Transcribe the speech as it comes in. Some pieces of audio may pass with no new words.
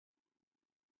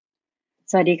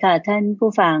สวัสดีค่ะท่าน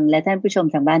ผู้ฟังและท่านผู้ชม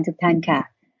ทางบ้านทุกท่านค่ะ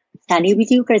สถานีวิ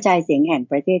ทยุกระจายเสียงแห่ง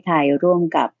ประเทศไทยร่วม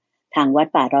กับทางวัด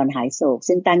ป่าดอนหายโศก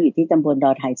ซึ่งตั้งอยู่ที่ตำบลด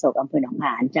อนหายโศกอำเภอหนองห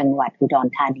านจังหวัดอุดร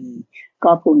ธานี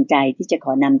ก็ภูมิใจที่จะข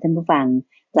อนำท่านผู้ฟัง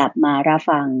กลับมารับ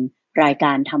ฟังรายก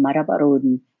ารธรรมรับอรุณ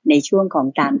ในช่วงของ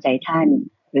ตามใจท่าน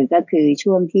หรือก็คือ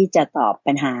ช่วงที่จะตอบ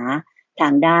ปัญหาทา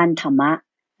งด้านธรรมะ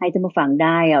ให้ท่านผู้ฟังไ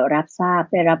ด้รับทราบ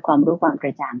ได้รับความรู้ความกร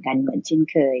ะจ่างกันเหมือนเช่น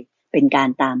เคยเป็นการ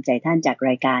ตามใจท่านจาก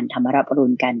รายการธรรมรับอรุ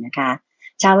ณกันนะคะ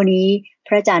เช้าวันนี้พ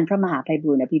ระอาจารย์พระมหาไพ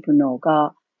บูลย์อภิปุโนก็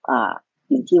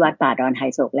อยู่ที่วัดป่าดอนหา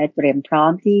ยโศกและเตรียมพร้อ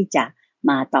มที่จะ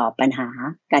มาตอบปัญหา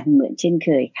กันเหมือนเช่นเค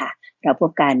ยค่ะเราพ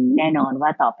บกันแน่นอนว่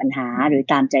าตอบปัญหาหรือ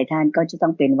ตามใจท่านก็จะต้อ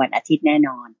งเป็นวันอาทิตย์แน่น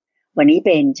อนวันนี้เ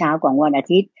ป็นเช้าของวันอา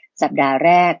ทิตย์สัปดาห์แ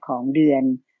รกของเดือน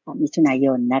มิถุนาย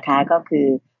นนะคะก็คือ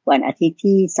วันอาทิตย์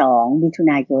ที่2มิถุ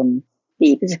นายนปี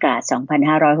พุทธศักราช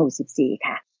2564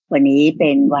ค่ะวันนี้เ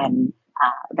ป็นวัน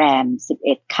แรม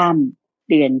11ค่ำ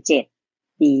เดือน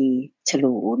7ปีฉ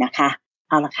ลูนะคะ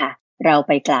เอาละค่ะเราไ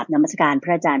ปกราบนมัสการพร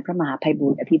ะอาจารย์พระมหาไพบู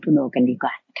ลย์อภิปุโนกันดีก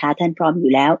ว่านะคะท่านพร้อมอ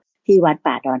ยู่แล้วที่วัด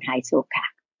ป่าดอนหายโศกค่ะ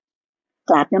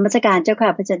กราบนมัสการเจ้าค่ะ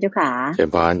พระอาจารย์เจ้าค่ะเชิญ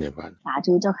พรสา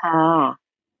ธุเจ้าค่ะ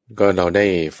ก็เราได้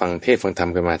ฟังเทศน์ฟังธรรม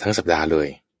กันมาทั้งสัปดาห์เลย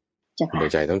เจ้าค่ะโด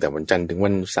ยใจตั้งแต่วันจันทร์ถึงวั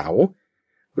นเสาร์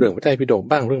เรื่องพระไตรปิฎก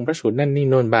บ้างเรื่องพระสูตรนั่นนี่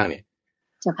โน่นบ้างเนี่ย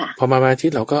เจ้าค่ะพอมาวันอาทิ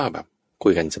ตย์เราก็แบบ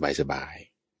คุยกันสบาย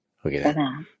ๆโอเคนะ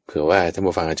เผื่อว่าท่าน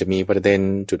ผู้ฟังอาจจะมีประเด็น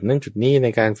จุดนั้นจุดนี้ใน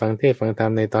การฟังเทศน์ฟังธรร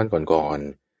มในตอนก่อน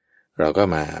ๆเราก็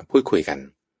มาพูดคุยกัน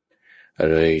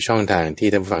เลยช่องทางที่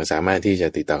ท่านผู้ฟังสามารถที่จะ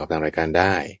ติดต่อกับทางรายการไ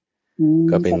ด้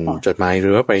ก็เป็นจดหมายหรื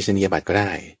อว่าไปรษณียบัตรก็ไ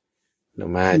ด้เรา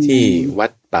มาที่วั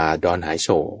ดป่าดอนหายโศ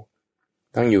ก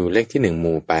ตั้งอยู่เลขที่1ห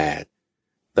มู่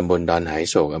8ตำบลดอนหาย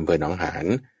โศกอำเภอหนองหาน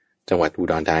จังหวัดอุ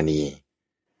ดรธานี41130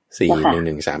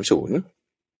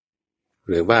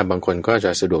หรือว่าบางคนก็จ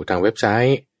ะสะดวกทางเว็บไซ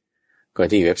ต์ก็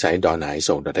ที่เว็บไซต์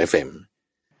donhaiso.fm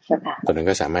ตอนนั้น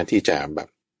ก็สามารถที่จะแบบ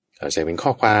ใส่เป็นข้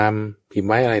อความพิมพ์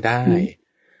ไว้อะไรได้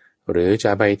หรือจ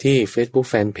ะไปที่ Facebook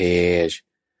Fanpage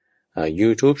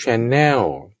YouTube Channel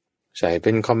ใส่เ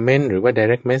ป็นคอมเมนต์หรือว่า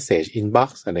Direct Message Inbox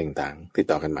อะไรต่างๆติด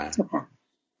ต่อกันมา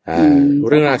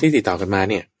เรื่องราวที่ติดต่อกันมา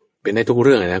เนี่ยเป็นได้ทุกเ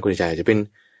รื่องเลยนะคุณใจจะเป็น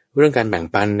เรื่องการแบ่ง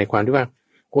ปันในความที่ว่า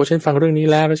โอ้ฉันฟังเรื่องนี้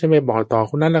แล้วฉันไปบอกต่อ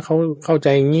คนนั้นแล้วเขาเข้าใจ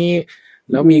งี้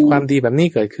แล้วมีความดีแบบนี้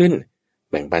เกิดขึ้น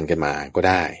แบ่งปันกันมาก็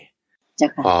ได้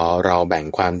พอเราแบ่ง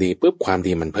ความดีปุ๊บความ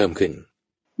ดีมันเพิ่มขึ้น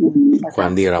ควา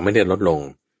มดีเราไม่ได้ลดลง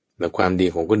แล้วความดี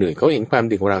ของคนอื่นเขาเห็นความ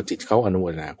ดีของเราจิตเขาอนุโม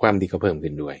ทนาความดีก็เพิ่ม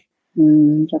ขึ้นด้วย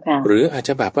หรืออาจจ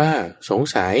ะแบบว่าสง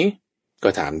สัยก็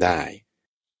ถามได้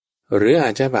หรืออา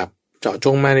จจะแบบเจาะจ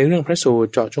งมาในเรื่องพระสูตร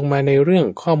เจาะจงมาในเรื่อง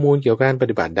ข้อมูลเกี่ยวกับการป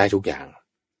ฏิบัติได้ทุกอย่าง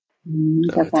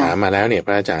ถามมาแล้วเนี่ยพ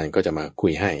ระอาจารย์ก็จะมาคุ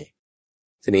ยให้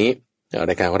ทีนี้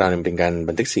รายการของเราเป็นการ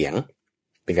บันทึกเสียง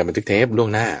เป็นการบันทึกเทปล่วง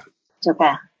หน้า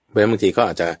เพราะฉะนั้นบางทีก็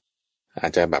อาจ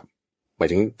จะแบบหมาย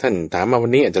ถึงท่านถามมาวั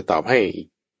นนี้อาจจะตอบให้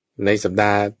ในสัปด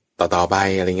าห์ต่อไป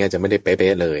อะไรเงี้ยจะไม่ได้เป๊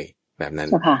ะๆเลยแบบนั้น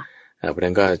เพราะฉะ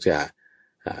นั้นก็จะ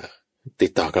ติ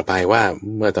ดต่อกลับไปว่า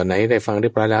เมื่อตอนไหนได้ฟังเรี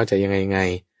ยบร้อยแล้วจะยังไง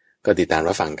ก็ติดตาม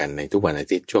รับฟังกันในทุกวันอา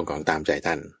ทิตย์ช่วงของตามใจ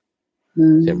ท่าน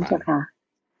ใช่ไหม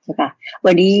ค่ะ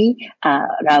วันนี้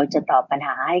เราจะตอบปัญห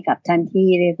าให้กับท่านที่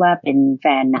เรียกว่าเป็นแฟ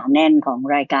นหนาแน่นของ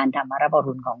รายการธรรมรับอ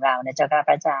รุณของเรานะเจ้าค่ะพ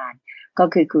ระอาจารย์ก็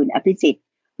คือคุณอภิสิทธิ์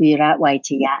วีระไวช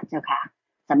ยะเจ้าค่ะ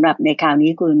สำหรับในคราว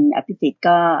นี้คุณอภิสิทธิ์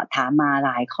ก็ถามมาห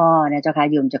ลายข้อนะเจ้าค่ะ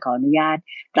โยมจะขออนุญาต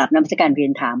กลับนมัสการเรีย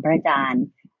นถามพระอาจารย์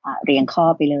เรียงข้อ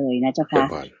ไปเลยนะเจ้าค่ะ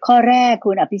ข้อแรก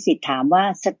คุณอภิสิทธิ์ถามว่า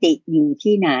สติอยู่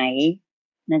ที่ไหน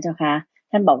นะเจ้าค่ะ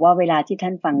ท่านบอกว่าเวลาที่ท่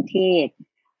านฟังเทศ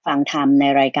ฟังธรรมใน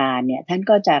รายการเนี่ยท่าน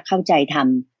ก็จะเข้าใจธรรม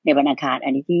ในวันอังคารอั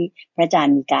นนี้ที่พระอาจาร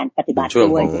ย์มีการปฏิบัติด้วยช่ว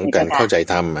งของการเข้าใจ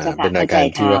ธรรมเป็นรายการ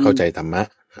ที่ว่าเข้าใจธรรมะ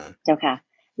เจ้าค่ะ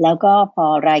แล้วก็พอ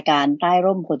รายการใต้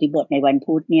ร่มโพธิบทในวัน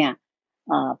พุธเนี่ย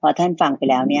พอท่านฟังไป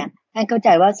แล้วเนี่ยท่านเข้าใจ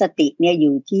ว่าสติเนี่ยอ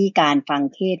ยู่ที่การฟัง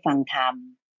เทศฟังธรรม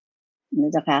น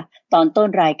ะเจ้าค่ะตอนต้น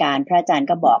รายการพระอาจารย์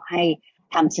ก็บอกให้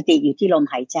ทำสติอยู่ที่ลม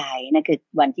หายใจนั่นคือ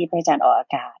วันที่พระอาจารย์ออกอา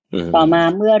กาศต่อมา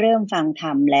เมื่อเริ่มฟังธร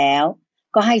รมแล้ว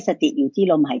ก็ให้สติอยู่ที่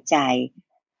ลมหายใจ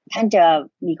ท่านจะ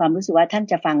มีความรู้สึกว่าท่าน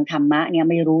จะฟังธรรมะเนี่ย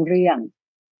ไม่รู้เรื่อง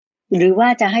หรือว่า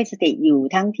จะให้สติอยู่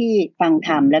ทั้งที่ฟังธ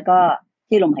รรมแล้วก็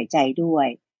ที่ลมหายใจด้วย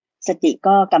สติ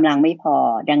ก็กำลังไม่พอ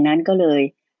ดังนั้นก็เลย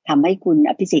ทำให้คุณ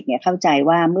อภิสิทธิ์เนี่ยเข้าใจ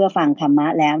ว่าเมื่อฟังธรรมะ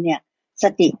แล้วเนี่ยส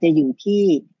ติจะอยู่ที่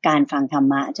การฟังธรร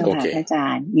มะเจ้าค่ะอาจา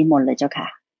รย์นิมนต์เลยเจ้าค่ะ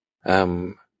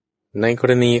ในก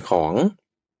รณีของ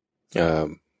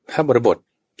ถ้าบริบท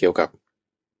เกี่ยวกับ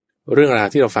เรื่องราว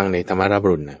ที่เราฟังในธรรมรับ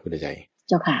รุณนะคุณใจ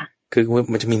เจ้าค่ะคือ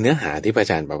มันจะมีเนื้อหาที่อา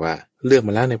จารย์บอกว่าเลือกม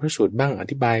าแล้วในพระสูตรบ้างอ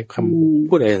ธิบายคำ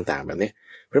พูดอะไรต่างๆแบบนี้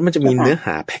เพราะมันจะมีเนื้อห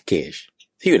าแพ็กเกจ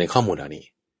ที่อยู่ในข้อมูลเหล่านี้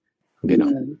โอเคเนาะ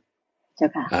เจ้า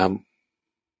ค่ะ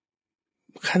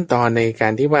ขั้นตอนในกา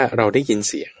รที่ว่าเราได้ยิน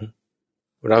เสียง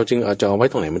เราจึงเอาจอไว้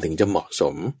ตรงไหนมันถึงจะเหมาะส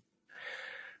ม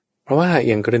เพราะว่า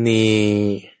อย่างกรณี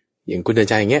อย่างคุณเดิน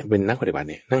ใจอย่างเงี้ยเป็นนักปฏิบัติ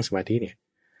เนี่ยนั่งสมาธิเนี่ย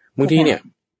บางทีเนี่ย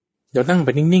เรานั่งไป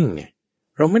นิ่งๆเนี่ย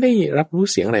เราไม่ได้รับรู้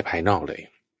เสียงอะไรภายนอกเลย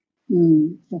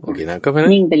โอเคนะก็เพราะนั้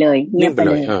นนิ่งไปเลย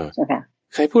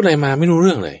ใครพูดอะไรมาไม่รู้เ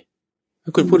รื่องเลยถ้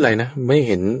าคุณพูดอะไรนะไม่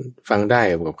เห็นฟังได้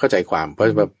แบบเข้าใจความเพราะ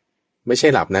แบบไม่ใช่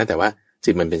หลับนะแต่ว่า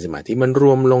จิตมันเป็นสมาธิมันร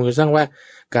วมลงจนสร้างว่า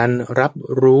การรับ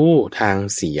รู้ทาง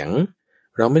เสียง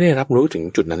เราไม่ได้รับรู้ถึง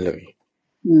จุดนั้นเลย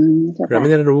เราไม่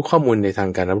ได้รู้ข้อมูลในทาง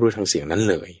การรับรู้ทางเสียงนั้น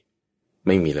เลยไ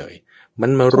ม่มีเลยมั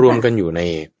นมารวมกันอยู่ใน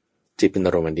จิตเป็นอ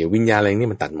ารมณ์เดียววิญญาณอะไรนี่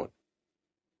มันตัดหมด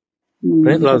เพราะ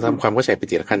ฉะนั้นเราทำความเข้าใจไป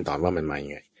ทีละขั้นตอนว่ามันมาอย่า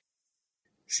งไง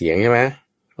เสียงใช่ไหม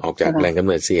ออกจากแหล่งกำเ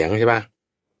นิดเสียงใช่ป่ะ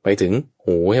ไปถึง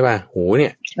หูใช่ป่ะหูเนี่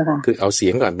ยคือเอาเสี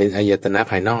ยงก่อนเป็นอายตนะ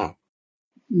ภายนอก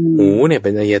หูเนี่ยเป็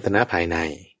นอายตนะภายใน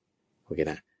โอเค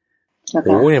นะ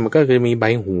หูเนี่ยมันก็คือมีใบ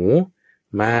หู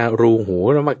มารูหู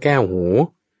แล้วมาแก้วหู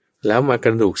แล้วมาก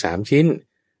ระดูก3ชิ้น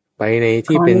ไปใน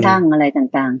ที่เป็นดั้งอะไร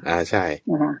ต่างๆใช่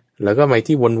แล้วก็ไป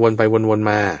ที่วนๆไปวน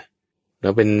ๆมาแล้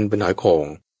วเป็นหอยโข่ง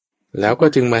แล้วก็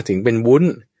จึงมาถึงเป็น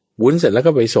วุ้นเสร็จแล้ว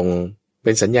ก็ไปส่งเ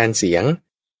ป็นสัญญาณเสียง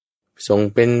ส่ง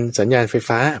เป็นสัญญาณไฟ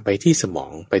ฟ้าไปที่สมอ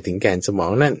งไปถึงแกนสมอ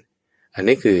งนั่นอัน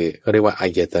นี้คือเขาเรียกว่าอา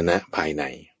ยตนะภายใน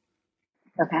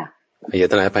อาย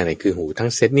ตนะภายในคือหูทั้ง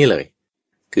เซตนี่เลย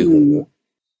คือหู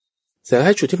เสร็จแล้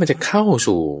วจุดที่มันจะเข้า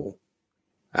สู่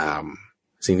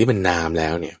สิ่งที่เป็นนามแล้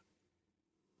วเนี่ย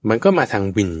มันก็มาทาง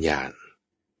วิญญาณ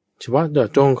เฉพาะเจาะ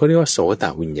จงเขาเรียกว่าโสต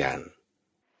วิญญาณ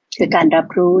คือการรับ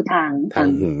รู้ทาง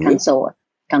หูทางโสต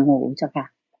ทางหูเจ้าค่ะ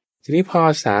ทีนี้พอ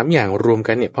3อย่างรวม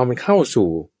กันเนี่ยพอมันเข้าสู่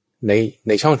ใ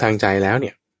นช่องทางใจแล้วเ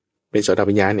นี่ยเป็นโสต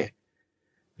วิญญาณเนี่ย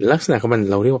ลักษณะของมัน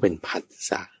เราเรียกว่าเป็นผัส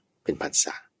สะเป็นผัสส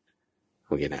ะโ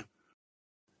อเคนะ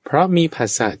เพราะมีผัส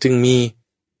สะจึงมี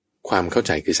ความเข้าใ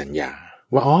จคือสัญญา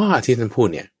ว่าอ๋อที่ท่านพูด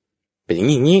เนี่ยเป็นอย่าง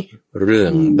นี้เรื่อ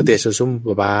งปฏิจจสมุป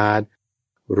บาท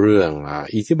เรื่อง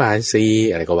อิทธิบาท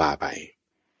4อะไรก็ว่าไป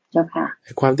เจ้าค่ะ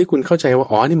ความที่คุณเข้าใจว่า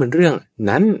อ๋อนี่มันเรื่อง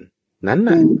นั้นนั่น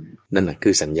น่ะคื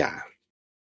อสัญญา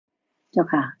เจ้า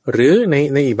ค่ะหรือ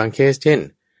ในอีกบางเคสเช่น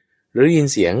หรือยิน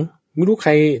เสียงไม่รู้ใค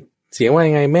รเสียงว่า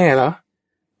ยังไงแม่เหรอ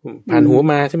ผ่านหู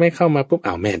มาใช่ไหมเข้ามาปุ๊บ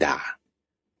แม่ด่า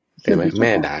ใช่ไหมแ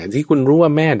ม่ด่าที่คุณรู้ว่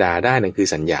าแม่ด่าได้นั่นคือ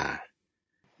สัญญา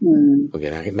โอเค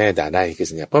นะแม่ด่าได้คือ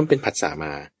สัญญาเพราะมันเป็นผัสสะม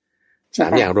า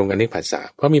3อย่างรวมกันนี่ผัสสะ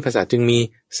เพราะมีผัสสะจึงมี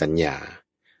สัญญา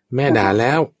แม่ด่าแ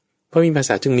ล้วเพราะมีผัส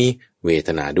สะจึงมีเวท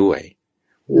นาด้วย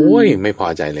โอ้ยไม่พอ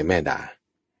ใจเลยแม่ด่า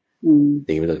อ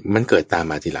ย่างนี้มันเกิดตาม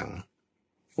มาทีหลัง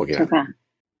โอเค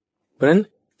เพราะฉะนั้น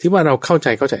ที่ว่าเราเข้าใจ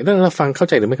แล้วเราฟังเข้า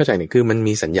ใจหรือไม่เข้าใจเนี่ยคือมัน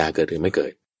มีสัญญาเกิดหรือไม่เกิ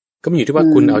ดก็มันอยู่ที่ว่า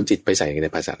คุณเอาจิตไปใส่ใน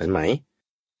ภาษานั้นไหม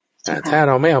ถ้าเ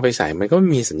ราไม่เอาไปใส่มันก็ไม่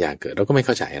มีสัญญาเกิดเราก็ไม่เ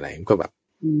ข้าใจอะไรมันก็แบบ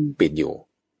ปิดอยู่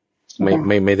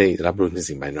ไม่ได้รับรู้ใน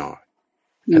สิ่งภายนอก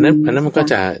อันนั้นมันก็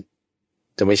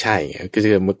จะไม่ใช่คือ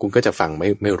คุณก็จะฟัง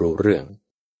ไม่รู้เรื่อง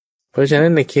เพราะฉะนั้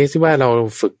นในเคสที่ว่าเรา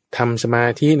ฝึกทำสมา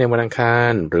ธิในวันอังคา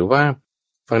รหรือว่า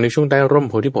ฟังในช่วงใต้ร่ม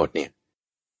โพธิบทเนี่ย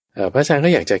พระอาจารย์ก็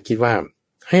อยากจะคิดว่า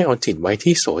ให้เอาจิตไว้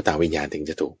ที่โสตวิญญาณถึง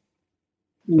จะถูก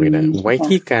เลยนะไว้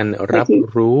ที่การรับ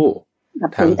รู้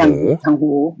ทาง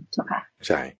หูใ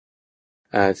ช่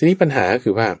ทีนี้ปัญหาก็คื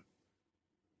อว่า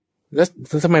แล้ว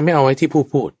ทำไมไม่เอาไว้ที่ผู้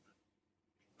พูด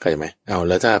เข้าใจไหม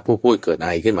แล้วถ้าผู้พูดเกิดไอ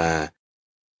ขึ้นมา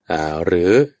หรื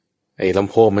อไอ้ลำ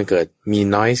โพงมันเกิดมี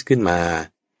noise ขึ้นมา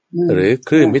หรือค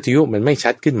ลื่นวิทยุมันไม่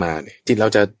ชัดขึ้นมาเนี่ยจิตเรา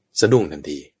จะสะดุ้งทัน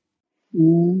ที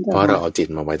เพราะเราเอาจิต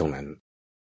มาไว้ตรงนั้น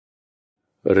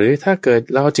หรือถ้าเกิด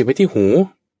เราเอาจิตไว้ที่หู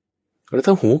แล้ว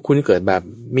ถ้าหูคุณเกิดแบบ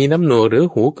มีน้ำหนวกหรือ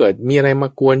หูเกิดมีอะไรมา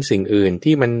กวนสิ่งอื่น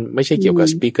ที่มันไม่ใช่เกี่ยวกับ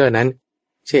สปีกเกอร์นั้น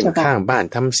เช่นข้างบ้าน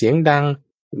ทำเสียงดัง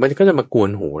มันก็จะมากวน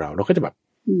หูเราก็จะแบบ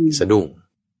สะดุ้ง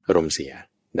อารมณ์เสีย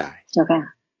ได้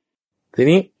ที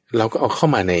นี้เราก็เอาเข้า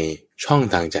มาในช่อง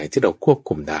ทางใจที่เราควบ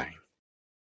คุมได้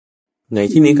ใน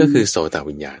ที่นี้ก็คือโสต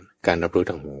วิญญาณการรับรู้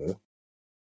ทางหู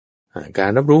การ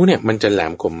รับรู้เนี่ยมันจะแหล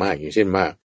มคมมากอย่างเช่นว่า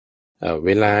เว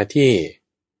ลาที่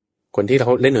คนที่เข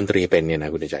าเล่นดนตรีเป็นเนี่ยนะ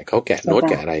คุณใจเขาแกะโน้ต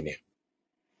แกะอะไรเนี่ย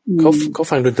เขา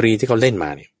ฟังดนตรีที่เขาเล่นมา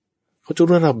เนี่ยเขาจะ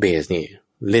รู้ว่าเบสนี่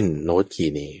เล่นโน้ตคี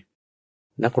ย์นี้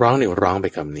นักร้องเนี่ยร้องไป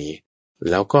คำนี้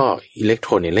แล้วก็อิเล็กโท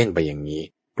รนเนี่ยเล่นไปอย่างนี้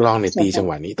กลองเนี่ยตีจังห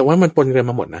วะนี้แต่ว่ามันปนกัน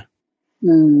มาหมดนะ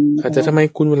แต่ทำไม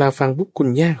คุณเวลาฟังปุ๊บคุณ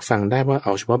แยกฟังได้ว่าเอ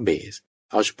าเฉพาะเบส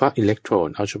เอาเฉพาะอิเล็กโทรน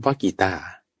เอาเฉพาะกีตาร์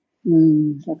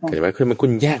เห็นไหมคือมันคุ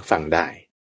ณแยกฟังได้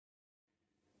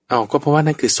ก็เพราะว่า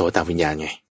นั่นคือโสตวิญญาณไง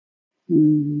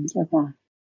ใช่ป่ะ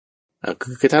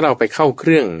คือถ้าเราไปเข้าเค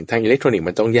รื่องทางอิเล็กทรอนิกส์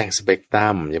มันต้องแยกสเปกตรั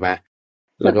มใช่ป่ะ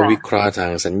แล้วก็วิเคราะห์ทา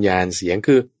งสัญญาณเสียง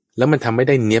คือแล้วมันทำไม่ไ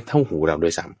ด้เนียบเท่าหูเราด้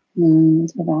วยซ้ำ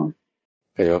ใช่ป่ะ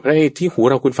แต่ว่าไอ้ที่หู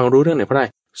เราคุณฟังรู้เรื่องไหนเพราะอะไร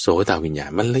โสตวิญญาณ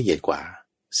มันละเอียดกว่า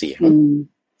เสียง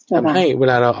ทำให้เว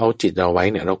ลาเราเอาจิตเราไว้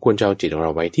เนี่ยเราควรจะเอาจิตของเร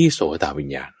าไว้ที่โสตวิญ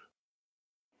ญาณ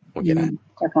โอเคนะ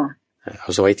เอ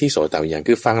าไว้ที่โสตวิญญาณ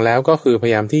คือฟังแล้วก็คือพ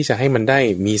ยายามที่จะให้มันได้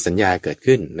มีสัญญาเกิด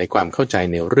ขึ้นในความเข้าใจ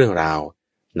ในเรื่องราว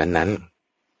นั้นๆ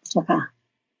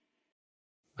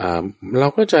เรา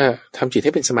ก็จะทำจิตใ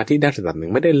ห้เป็นสมาธิได้ระดับหนึ่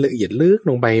งไม่ได้ละเอียดลึก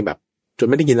ลงไปแบบจน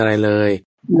ไม่ได้ยินอะไรเลย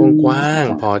กว้าง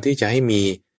พอที่จะให้มี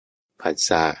ผัส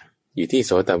สะอยู่ที่โ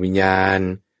สตวิญญาณ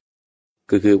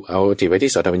คือเอาจิตไว้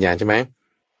ที่โสตวิญญาณใช่ไหม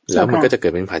แล้วมันก็จะเกิ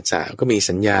ดเป็นผัสสะก็มี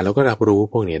สัญญาแล้วก็รับรู้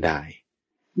พวกนี้ได้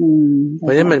เพร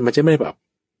าะฉะนั้นมันจะไม่แบบ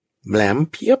แหลม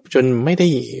เพียบจนไม่ได้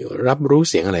รับรู้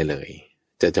เสียงอะไรเลย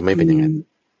จะไม่เป็นอย่างนั้น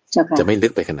จะไม่ลึ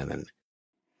กไปขนาดนั้น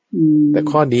แต่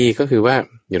ข้อดีก็คือว่า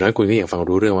อย่างน้อยคุณก็ยังฟัง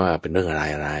รู้เรื่องว่าเป็นเรื่องอะไร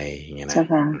อย่างเงี้ยนะ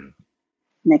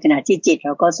ในขณะที่จิตเร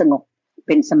าก็สงบเ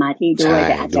ป็นสมาธิด้วยแ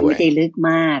ต่อาจจะไม่ได้ลึก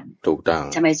มากถูกต้อง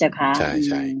ใช่ไหมเจ้าค่ะใช่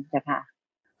ใช่เจ้าค่ะ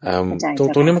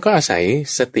ตรงนี้มันก็อาศัย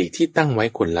สติที่ตั้งไว้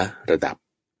คนละระดับ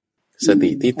สติ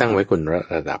ที่ตั้งไว้คนละ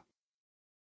ระดับ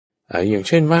อย่าง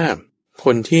เช่นว่าค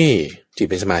นที่จิต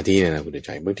เป็นสมาธิเนี่ยนะคุณใจ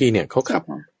บางทีเนี่ยเขาขั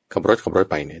บรถ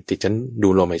ไปเนี่ยจิตฉันดู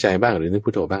ลมหายใจบ้างหรือนึกพุ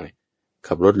ทโธบ้างเนี่ย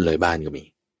ขับรถเลยบ้านก็มี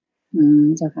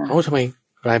เจ้าค่ะทำไม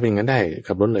กลายเป็นอย่างนั้นได้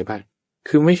ขับรถเลยบ้าน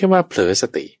คือไม่ใช่ว่าเผลอส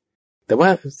ติแต่ว่า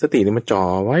สติเนี่ยมันจ่อ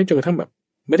ไว้จนกระทั่งแบบ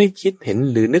ไม่ได้คิดเห็น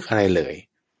หรือนึกอะไรเลย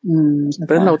เพร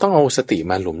าะฉะนั้นเราต้องเอาสติ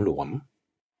มาหลวม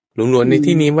ใน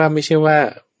ที่นี้ว่าไม่ใช่ว่า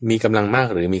มีกำลังมาก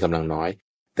หรือมีกำลังน้อย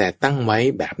แต่ตั้งไว้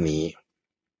แบบนี้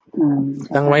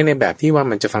ตั้งไว้ในแบบที่ว่า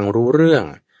มันจะฟังรู้เรื่อง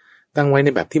ตั้งไว้ใน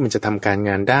แบบที่มันจะทำการง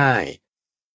านได้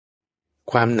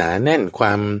ความหนาแน่นคว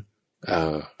าม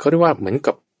เขาเรียกว่าเหมือน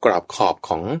กับกรอบขอบข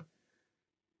อ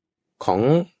ง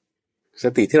ส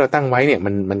ติที่เราตั้งไว้เนี่ย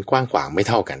มันกว้างขวางไม่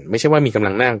เท่ากันไม่ใช่ว่ามีกำลั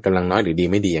งมากกำลังน้อยหรือดี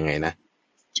ไม่ดียังไงนะ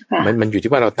มันอยู่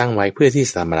ที่ว่าเราตั้งไว้เพื่อที่จ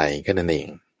ะทำอะไรแค่นั้นเอง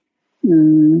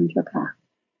เจ้าค่ะ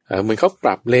เหมือนเขาป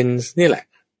รับเลนส์นี่แหละ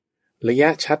ระยะ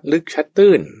ชัดลึกชัด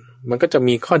ตื้นมันก็จะ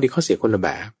มีข้อดีข้อเสียคนละแบ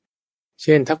บเ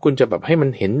ช่นถ้าคุณจะแบบให้มัน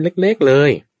เห็นเล็กๆเล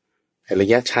ยระ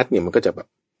ยะชัดเนี่ยมันก็จะแบบ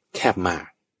แคบมาก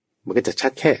มันก็จะชั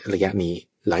ดแค่ระยะนี้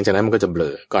หลังจากนั้นมันก็จะเบล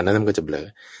อก่อนนั้นมันก็จะเบลอ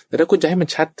แต่ถ้าคุณจะให้มัน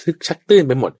ชัดลึกชัดตื้น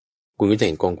ไปหมดคุณก็จะเ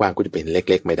ห็นกว้างๆคุณจะเป็นเ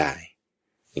ล็กๆไม่ได้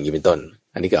อย่างนี้เป็นต้น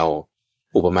อันนี้ก็เอา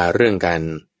อุปมาเรื่องการ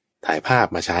ถ่ายภาพ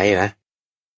มาใช้นะ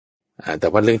แต่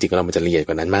ว่าเรื่องจริงของเรามันจะละเอียดก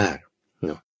ว่านั้นมากเ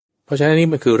นาะเพราะฉะนั้นนี่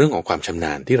มันคือเรื่องของความชำน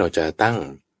าญที่เราจะตั้ง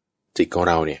จิตของ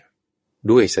เราเนี่ย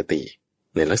ด้วยสติ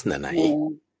ในลักษณะไหน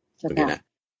โอเคนะ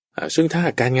ซึ่งถ้า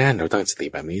การงานเราตั้งสติ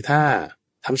แบบนี้ถ้า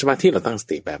ทำสมาธิเราตั้งส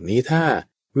ติแบบนี้ถ้า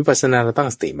วิปัสสนาเราตั้ง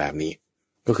สติแบบนี้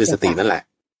ก็คือสตินั่นแหละ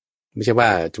ไม่ใช่ว่า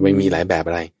จะไม่มีหลายแบบ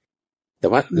อะไรแต่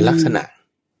ว่าลักษณะ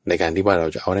ในการที่ว่าเรา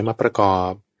จะเอาอะไรมาประกอ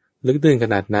บลึกตื้นข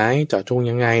นาดไหนเจาะจง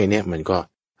ยังไงเนี่ยมันก็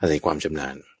อาศัยความชำนา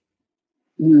ญ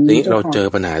ทีนี้เราเจอ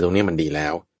ปัญหาตรงนี้มันดีแล้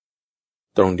ว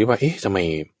ตรงที่ว่าเอ๊ะทำไม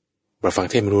เราฟัง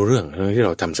เทศไม่รู้เรื่องที่เร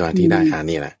าทำสมาธิได้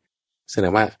นี่แหละแสด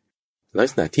งว่าลัก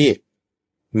ษณะที่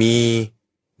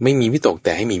ไม่มีวิตกแ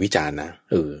ต่ให้มีวิจารณ์นะ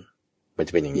มันจ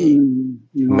ะเป็นอย่างนี้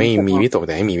ไม่มีวิตกแ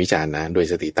ต่ให้มีวิจารณ์นะโดย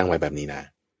สติตั้งไว้แบบนี้นะ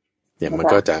เนี่ยมัน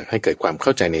ก็จะให้เกิดความเข้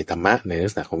าใจในธรรมะในลั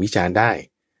กษณะของวิจารณ์ได้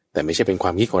แต่ไม่ใช่เป็นคว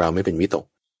ามคิดของเราไม่เป็นวิตก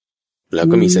แล้ว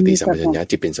ก็มีสติสัมปชัญญะ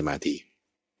จิตเป็นสมาธิ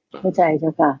เข้าใจเจ้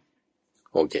าค่ะ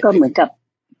โอเคก็เหมือนกับ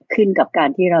ขึ้นกับการ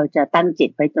ที่เราจะตั้งจิต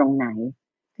ไปตรงไหน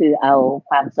คือเอา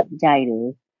ความสนใจหรือ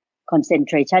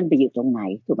concentration ไปอยู่ตรงไหน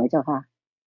ถูกไหมเจ้าค่ะ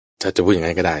ถ้าจะพูดอย่าง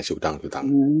นั้นก็ได้ถูกต้อง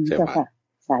เจ้าค่ะ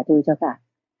สาธุเจ้าค่ะ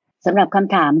สำหรับค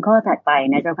ำถามข้อถัดไป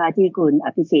นะเจ้าค่ะที่คุณอ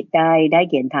ภิสิทธิ์ได้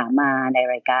เขียนถามมาใน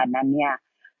รายการนั้นเนี่ย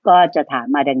ก็จะถาม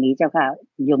มาดังนี้เจ้าค่ะ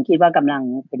โยมคิดว่ากำลัง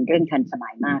เป็นเรื่องทันส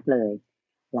มัยมากเลย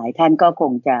หลายท่านก็ค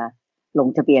งจะลง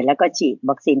ทะเบียนแล้วก็ฉีด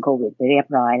วัคซีนโควิดไปเรียบ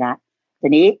ร้อยแล้วที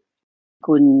นี้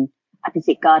คุณอภิ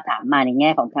สิทธิ์ก็ถามมาในแ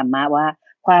ง่ของธรรมะว่า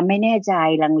ความไม่แน่ใจ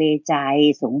ลังเลใจ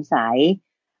สงสัย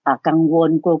กังว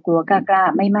ลกลัวกล้า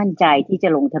ไม่มั่นใจที่จะ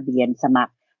ลงทะเบียนสมัค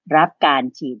รรับการ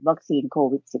ฉีดวัคซีนโค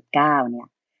วิด -19 เนี่ย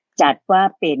จัดว่า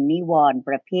เป็นนิวรณ์ป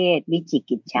ระเภทวิจิ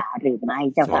กิจฉาหรือไม่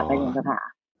เจ้าค่ะพระเจ้าค่ะ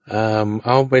เอ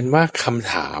าเป็นว่าค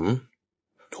ำถาม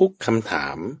ทุกคำถา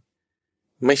ม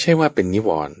ไม่ใช่ว่าเป็นนิว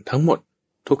รณ์ทั้งหมด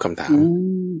ทุกคำถาม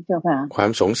เจ้าค่ะความ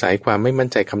สงสัยความไม่มั่น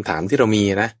ใจคำถามที่เรามี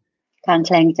นะทางแ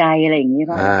คลงใจอะไรอย่างนี้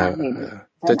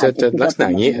ก็จะลักษณะ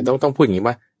อย่างนี้ต้องพูดอย่างนี้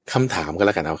ว่าคำถามก็แ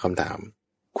ล้วกันเอาคำถาม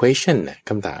question เนี่ย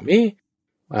คำถาม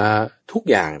ทุก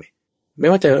อย่างเนี่ยไม่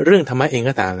ว่าจะเรื่องธรรมะเอง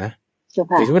ก็ตามนะอ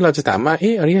ย่างเช่นเราจะถามว่า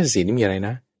อริยสัจสี่นี่มีอะไรน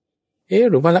ะ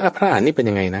หรือว่าแล้วพระอรหันต์นี่เป็น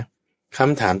ยังไงนะค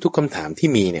ำถามทุกคำถามที่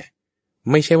มีเนี่ย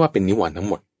ไม่ใช่ว่าเป็นนิวรณ์ทั้ง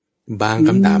หมดบางค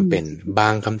ำถามเป็นบา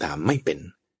งคำถามไม่เป็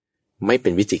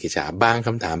นวิจิกิจฉาบางค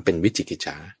ำถามเป็นวิจิกิจฉ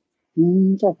า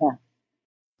เจ้าค่ะ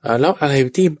แล้วอะไร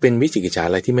ที่เป็นวิจิกิจฉา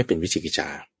อะไรที่ไม่เป็นวิจิกิจฉา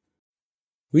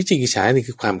วิจิกิจฉานี่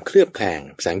คือความเคลือบแคลง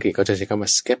ภาษาอังกฤษเขาจะใช้คำว่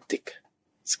า skeptic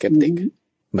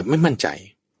แบบไม่มั่นใจ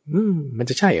มัน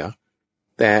จะใช่เหรอ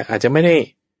แต่อาจจะไม่ได้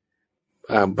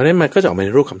เพราะฉะนั้นมันก็จะออกมาใน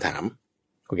รูปคำถาม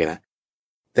โอเคนะ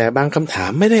แต่บางคำถา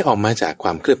มไม่ได้ออกมาจากคว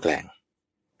ามเคลือบแคลง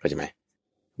เข้าใจไหม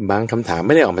บางคำถามไ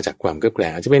ม่ได้ออกมาจากความเคลือบแคล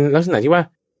งอาจจะเป็นลักษณะที่ว่า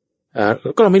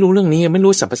ก็เราไม่รู้เรื่องนี้ไม่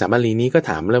รู้ศัพท์ภาษาบาลีนี้ก็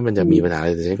ถามแล้วมันจะมีปัญหาอะไร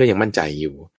แต่ฉันก็ยังมั่นใจอ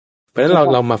ยู่เพราะฉะนั้น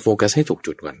เรามาโฟกัสให้ถูก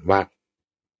จุดก่อนว่า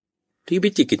ที่วิ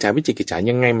จิกิจฉา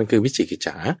ยังไงมันคือวิจิกิจฉ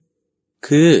า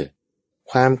คือ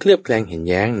ความเคลือบแคลงเห็น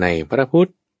แย้งในพระพุท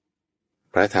ธ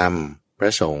พระธรรมพร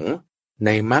ะสงฆ์ใน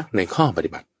มรรคในข้อปฏิ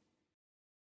บัติ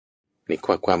นี่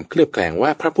ความเคลือบแคลงว่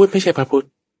าพระพุทธไม่ใช่พระพุทธ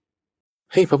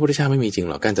เฮ้ยพระพุทธเจ้าไม่มีจริง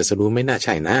หรอการตรัสรู้ไม่น่าใ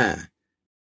ช่นะ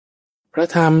พระ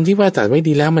ธรรมที่ว่าตรัสไว้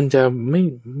ดีแล้วมันจะไ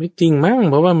ม่จริงมั้ง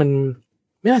เพราะว่ามัน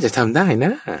ไม่น่าจะทำได้น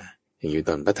ะอย่างอยู่ต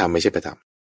อนพระธรรมไม่ใช่พระธรรม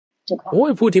โอ้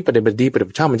ยผู้ที่ปฏิบัติดีปฏิ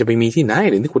บัติชอบมันจะไปมีที่ไหน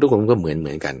หรือที่คุณทุกคนก็เห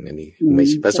มือนกันอันนี้ไม่ใ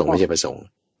ช่พระสงฆ์ไม่ใช่พระสงฆ์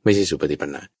ไม่ใช่สุปฏิปัน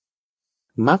นะ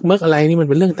มรรคอะไรนี่มัน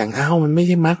เป็นเรื่องแต่งเอามันไม่ใ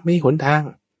ช่มรรคไม่ใช่หนทาง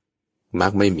มรร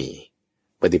คไม่มี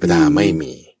ปฏิปทาไม่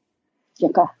มี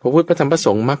พระพุทธพระธรรมพระส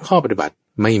งฆ์มรรคข้อปฏิบัติ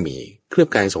ไม่มีเคลือบ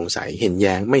แคลงสงสัยเห็นแ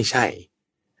ย้งไม่ใช่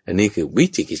อันนี้คือวิ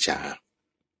จิกิจฉา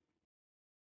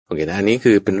โอเคนะอันนี้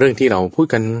คือเป็นเรื่องที่เราพูด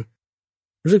กัน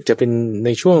รู้สึกจะเป็นใน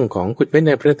ช่วงของขุดเว้นใ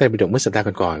นพระไตรปิฎกเมื่อสัปดาห์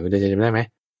ก่อนๆคุณจะจำได้ไหม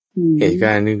เหตุก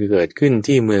ารณ์นึงเกิดขึ้น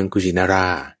ที่เมืองกุชินารา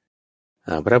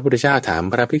พระพุทธเจ้าถาม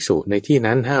พระภิกษุในที่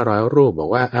นั้น500รูปบอก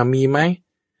ว่ามีไหม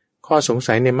ข้อสง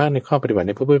สัยในมรรคในข้อปฏิบัติใ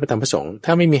นพระพุทธพระธรรมพระสงฆ์ถ้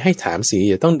าไม่มีให้ถามสิ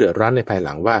อย่าต้องเดือดร้อนในภายห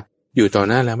ลังว่าอยู่ต่อ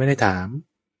หน้าแล้วไม่ได้ถาม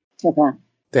ใช่ปะ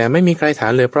แต่ไม่มีใครถา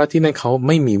มเลยเพราะที่นั่นเขาไ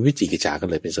ม่มีวิจิกิจฉากัน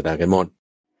เลยเป็นโสดากันหมด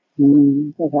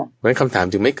ใช่ปะเพราะฉะนั้นคำถาม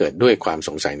จึงไม่เกิดด้วยความส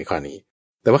งสัยในข้อนี้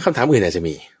แต่ว่าคำถามอื่นอาจจะ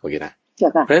มีโอเคนะ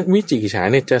เพราะฉะนั้นวิจิกิจฉา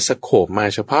เนี่ยจะสโคปมา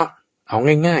เฉพาะเอา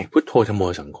ง่ายๆพุทโธธัมโม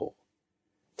สังโฆ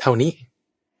เท่านี้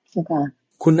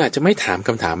คุณอาจจะไม่ถามค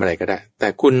ำถามอะไรก็ได้แต่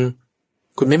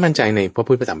คุณไม่มั่นใจในพระ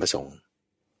พุทธพระธรรมพระสงฆ์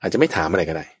อาจจะไม่ถามอะไร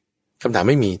ก็ได้คำถาม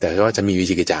ไม่มีแต่ว่าจะมีวิ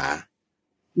จิกิจฉา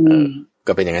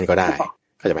ก็เป็นอย่างนั้นก็ได้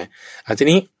เข้าใจไหมอาที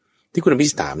นี้ที่คุณอภิ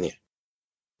สิทธิ์ถามเนี่ย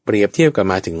เปรียบเทียบกัน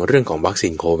มาถึงเรื่องของวัคซี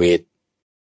นโควิด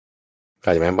เข้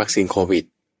าใจไหมวัคซีนโควิด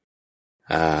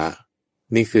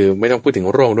นี่คือไม่ต้องพูดถึง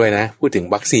โรคด้วยนะพูดถึง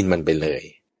วัคซีนมันไปเลย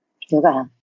ใช่ป่ะ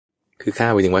คือข้า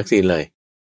ไปถึงวัคซีนเลย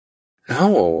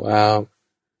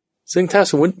ซึ่งถ้า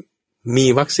สมมติมี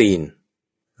วัคซีน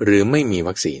หรือไม่มี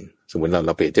วัคซีนสมมติเ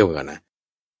ราเปรียบเทียบกันนะ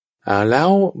แล้ว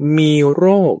มีโร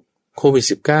คโควิด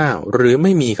-19 หรือไ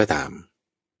ม่มีก็ตาม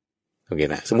โอเค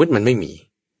นะสมมติมันไม่มี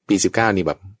ปี19นี่แ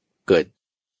บบเกิด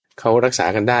เขารักษา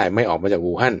กันได้ไม่ออกมาจาก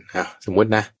อู่ฮั่นสมมติ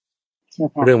นะ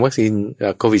เรื่องวัคซีน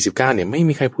โควิด-19 เนี่ยไม่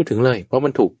มีใครพูดถึงเลยเพราะมั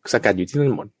นถูกสกัดอยู่ที่นั่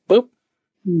นหมดปุ๊บ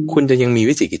คุณจะยังมี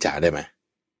วิจิกิจฉาได้ไหม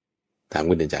ถาม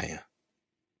คุณเดินใจ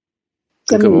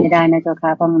ก็มีไม่ได้นะเจ้าค่ะ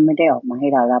เพราะมันไม่ได้ออกมาให้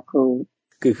เรารับรู้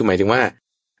คือหมายถึงว่า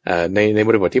ในบ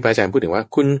ริบทที่พระอาจารย์พูดถึงว่า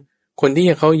คนที่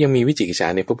เขายังมีวิจิกิจฉา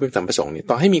ในพระพุทธธรรมประสงค์เนี่ย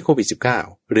ต่อให้มีโควิด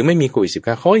-19 หรือไม่มีโควิด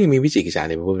-19 เขายังมีวิจิกิจฉา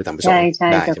ในพระพุทธธรรมประสงค์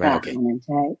ได้ใช่ไหมโอเคใ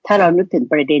ช่ถ้าเรานึกถึง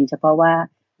ประเด็นเฉพาะว่า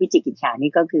วิจิกิจฉา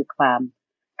นี่ก็คือความ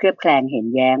เคลือบแคลงเห็น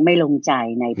แย้งไม่ลงใจ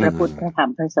ในพระพุทธพระธรรม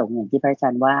พระสงฆ์อย่างที่พระอาจา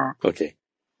รย์ว่าโอเค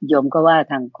โยมก็ว่า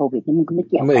ทางโควิดนี่มันก็ไม่เ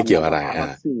กี่ยวอะไร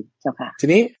เจ้าค่ะที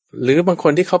นี้หรือบางค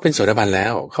นที่เขาเป็นโสดาบันแล้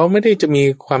วเขาไม่ได้จะมี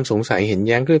ความสงสัยเห็นแ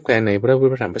ย้งเคลือบแคลงในพระพุทธ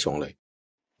พระธรรมพระสงฆ์เลย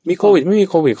มีโควิดไม่มี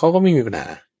โควิดเขาก็ไม่มีปัญหา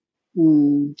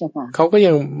เจ้าค่ะเขาก็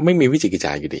ยังไม่มีวิจิกิจฉ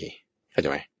าอยู่ดีเข้าใจ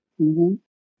ไหม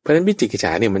เพราะฉะนั้นวิจิกิจฉ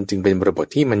าเนี่ยมันจึงเป็นบริบท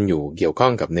ที่มันอยู่เกี่ยวข้อ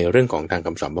งกับในเรื่องของทางค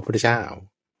ำสอนพระพุทธเจ้า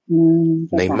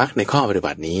ในมรรคในข้อปฏิ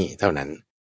บัตินี้เท่านั้น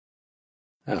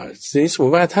สมม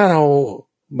ติว่าถ้าเรา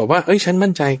บอกว่าฉันมั่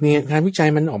นใจเนี่ยงานวิจัย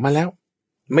มันออกมาแล้ว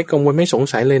ไม่กังวลไม่สง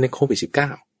สัยเลยในโควิด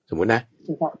-19 สมมุตินะ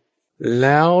แ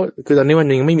ล้วคือตอนนี้วัน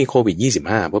นึงไม่มีโควิด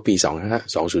25เพราะปี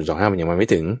2025มันยังมาไม่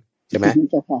ถึงใช่ไหม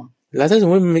แล้วถ้าสม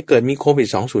มติมันเกิดมีโควิด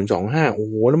2025โอ้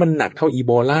โหแล้วมันหนักเท่าอีโ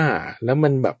บลาแล้วมั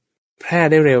นแบบแพร่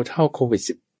ได้เร็วเท่าโควิด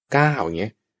19อย่างเงี้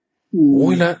ยโอ้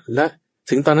ยแล้ว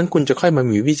ถึงตอนนั้นคุณจะค่อยมา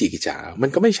มีวิจิกิจฉามัน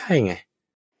ก็ไม่ใช่ไง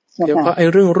เพราะไอ้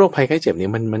เรื่องโรคภัยไข้เจ็บเนี่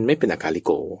ยมันไม่เป็นอาการลิโ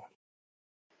ก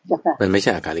มันไม่ใ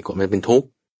ช่อาการลิโกมันเป็นทุกข์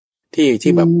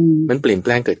ที่แบบมันเปลี่ยนแป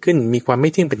ลงเกิดขึ้นมีความไม่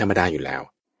เที่ยงเป็นธรรมดาอยู่แล้ว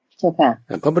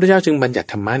พระพุทธเจ้าจึงบัญญัติ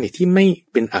ธรรมะเนี่ยที่ไม่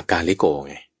เป็นอาการลิโก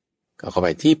ไงก็เข้าไป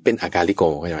ที่เป็นอาการลิโก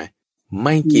ใช่ไหมไ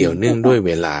ม่เกี่ยวเนื่องด้วยเ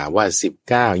วลาว่า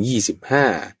19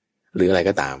 25หรืออะไร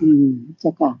ก็ตาม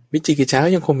วิจิกิจฉา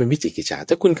ยังคงเป็นวิจิกิจฉา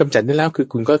ถ้าคุณกำจัดได้แล้วคือ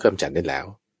คุณก็กำจัดได้แล้ว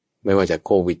ไม่ว่าจะโ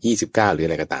ควิด-19 หรืออ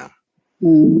ะไรก็ตาม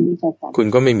คุณ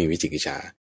ก็ไม่มีวิจิกิจฉา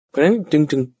เพราะฉะนั้น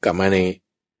จึงกลับมาใน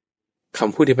ค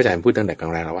ำพูดที่พระอาจารย์พูดตั้งแต่ครั้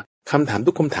งแรกแล้วว่าคำถาม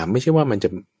ทุกคำถามไม่ใช่ว่ามันจะ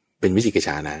เป็นวิจิกิจฉ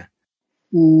านะ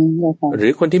หรื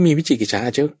อคนที่มีวิจิกิจฉาอ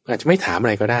าจจะไม่ถามอะ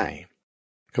ไรก็ได้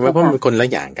เพราะมันเป็นคนละ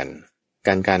อย่างกัน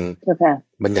การ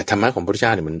บัญญัติธรรมะของพระพุทธเจ้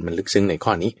าเนี่ยมันลึกซึ้งในข้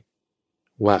อนี้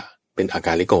ว่าเป็นอาก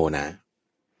ารลิโกนะ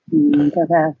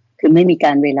คือไม่มีก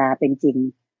ารเวลาเป็นจริง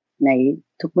ใน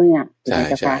ทุกเมื่อใช่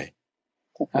ใช่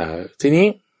ทีนี้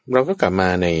เราก็กลับมา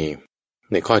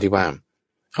ในข้อที่ว่า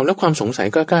เอาแล้วความสงสัย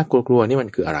กล้ากลัวๆนี่มัน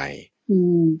คืออะไร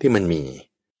ที่มันมี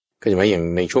ก็จะว่าอย่าง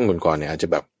ในช่วงก่อนๆเนี่ยอาจจะ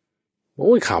แบบโ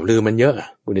อ้ยข่าวลือมันเยอะ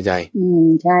คุณใจ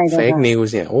ใช่เฟกนิว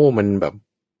ส์เนี่ยโอ้มันแบบ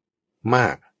มา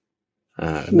ก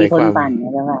ในความ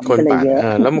คนปั่น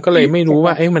แล้วมันก็เลยไม่รู้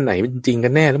ว่ามันไหนจริงกั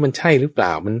นแน่แล้วมันใช่หรือเปล่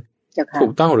ามันถู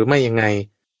กต้องหรือไม่ยังไง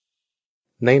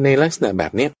ในลักษณะแบ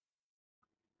บเนี้ย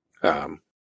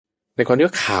ในความที่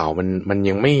ว่าข่าวมัน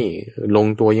ยังไม่ลง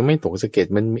ตัวยังไม่ตกสะเก็ด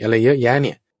มันมีอะไรเยอะแยะเ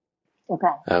นี่ย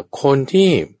คนที่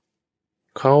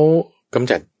เขาก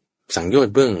ำจัดสังโยช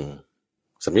น์เบื้อง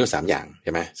สัมโยชน์3อย่างใ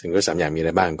ช่ไหมสังโยชน์3อย่างมีอะไ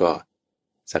รบ้างก็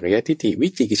สักยะทิฏฐิวิ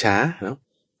จิกิจฉาเนาะ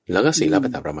แล้วก็ศีลป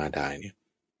ตประมาทเนี่ย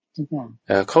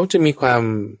เขาจะมีความ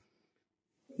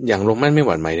อย่างลงมั่นไม่ห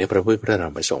วั่นไหวในพระพุทธพระธร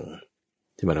รมพระสงฆ์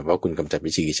ที่หมายถึงว่าคุณกำจัด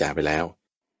วิจิกิจฉาไปแล้ว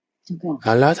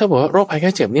แล้วถ้าบอกว่าโรคภัยแ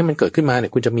ค่เจ็บนี่มันเกิดขึ้นมาเนี่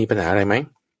ยคุณจะมีปัญหาอะไรไหม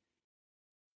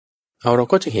เรา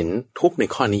ก็จะเห็นทุกใน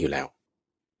ข้อนี้อยู่แล้ว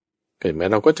เกิดไหม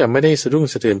เราก็จะไม่ได้สะดุ้ง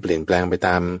สะเทือนเปลี่ยนแปลงไปต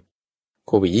ามโ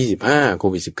ควิด25โค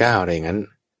วิด19อะไรอย่างนั้น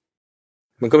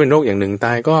มันก็เป็นโรคอย่างหนึ่งต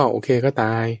ายก็โอเคก็ต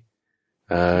าย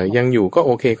ยังอยู่ก็โ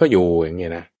อเคก็อยู่อย่างเงี้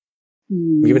ยนะ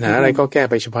มีปัญหาอะไรก็แก้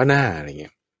ไปเฉพาะหน้าอะไรเงี้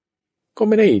ยก็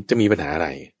ไม่ได้จะมีปัญหาอะไร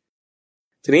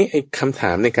ทีนี้ไอ้คำถ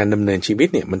ามในการดำเนินชีวิต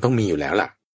เนี่ยมันต้องมีอยู่แล้วล่ะ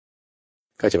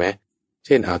เข้าใจไหมเ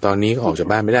ช่นตอนนี้ออกจาก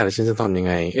บ้านไม่ได้แล้วฉันจะทำยัง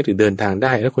ไงหรือเดินทางไ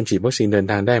ด้แล้วคนฉีดวัคซีนเดิน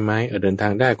ทางได้ไหมเดินทา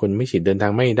งได้คนไม่ฉีดเดินทา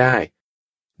งไม่ได้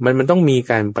มันต้องมี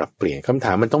การปรับเปลี่ยนคำถ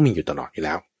ามมันต้องมีอยู่ตลอดอยู่แ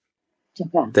ล้ว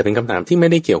แต่เป็นคำถามที่ไม่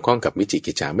ได้เกี่ยวข้องกับวิจิ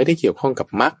กิจฉาไม่ได้เกี่ยวข้องกับ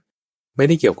มรรคไม่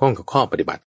ได้เกี่ยวข้องกับข้อปฏิ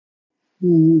บัติ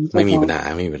ไม่มีปัญหา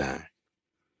ไม่มีปัญหา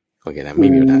โอเคนะไม่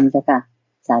มีปัญหา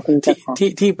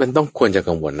ที่มันต้องควรจะ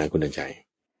กังวลนะคุณเดินใจ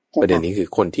ประเด็นนี้คือ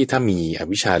คนที่ถ้ามีอ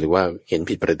วิชชาหรือว่าเห็น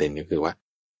ผิดประเด็นก็คือว่า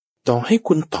ต่อให้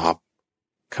คุณตอบ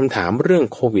คำถามเรื่อง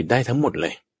โควิดได้ทั้งหมดเล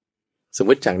ยสมม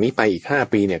ติจากนี้ไปอีก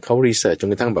5 ปีเนี่ยเขารีเสิร์ชจน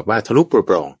กระทั่งแบบว่าทะลุโ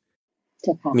ปร่ง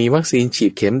มีวัคซีนฉี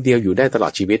ดเข็มเดียวอยู่ได้ตลอ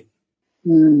ดชีวิต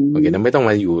โอเคนะไม่ต้อง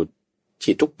มาอยู่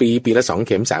ฉีดทุกปีละ2 เ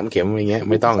ข็ม3 เข็มอะไรเงี้ย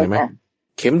ไม่ต้องเลยไหม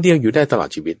เข็มเดียวอยู่ได้ตลอด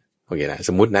ชีวิตโอเคนะส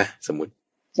มมติ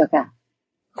เจ้าค่ะ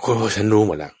โอ้ฉันรู้ห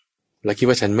มดแล้วแล้วคิด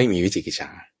ว่าฉันไม่มีวิจิกิจฉา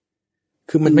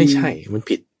คือมันไม่ใช่มัน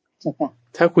ผิดเจ้าค่ะ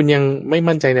ถ้าคุณยังไม่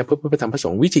มั่นใจในพระพุทธธรรมพระส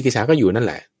งฆ์วิจิกิจฉาก็อยู่นั่นแ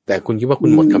หละแต่คุณคิดว่าคุณ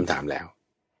หมดคำถามแล้ว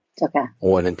เจ้าค่ะโอ้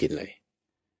นั่นผิดเลย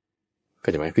เข้า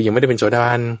ใจไหมคือยังไม่ได้เป็นโสดา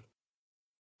บัน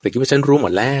แต่คิดว่าฉันรู้หม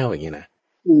ดแล้วอย่างนี้นะ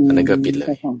อันนั้นก็ผิดเลย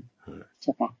เจ้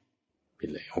าค่ะผิด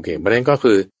เลยโอเคประเด็นก็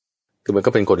คือมันก็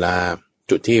เป็นกฎลา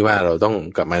จุดที่ว่าเราต้อง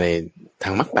กลับมาในทา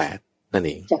งมรรค8นั่นเ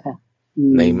อง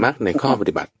ในมรรคในข้อป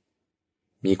ฏิบัติ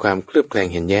มีความเคลือบแคลง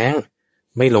เห็นแย้ง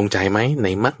ไม่ลงใจไหมใน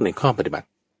มรรคในข้อปฏิบัติ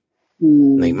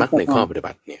ในมรรคในข้อปฏิ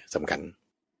บัติเนี่ยสำคัญ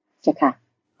เจ้าค่ะ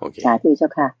โอเคสาธุเจ้า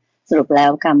ค่ะสรุปแล้ว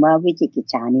คำว่าวิจิกิจ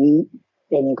ฉานี้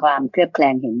เป็นความเคลือบแคล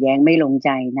งเห็นแย้งไม่ลงใจ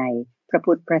ในพระ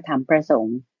พุทธพระธรรมพระสง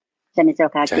ฆ์ใช่ไหมเจ้า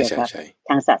ค่ะเกี่ยวกับท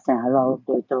างศาสนาเราโด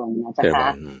ยตรงนะเจ้าค่ะ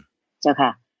เจ้าค่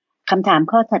ะคำถาม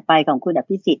ข้อถัดไปของคุณอ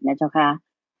ภิสิทธิ์นะเจ้าค่ะ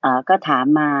ก็ถาม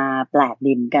มาแปลก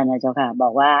ดินกันนะเจ้าค่ะบอ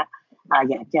กว่า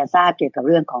อยากจะทราบเกี่ยวกับ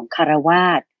เรื่องของคฤหั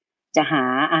สถ์จะหา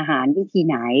อาหารวิธี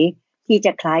ไหนที่จ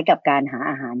ะคล้ายกับการหา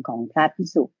อาหารของพระภิก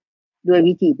ษุด้วย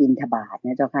วิธีบิณฑบาตน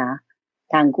ะเจ้าค่ะ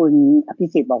ทางคุณอภิ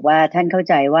สิทธิ์บอกว่าท่านเข้า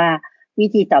ใจว่าวิ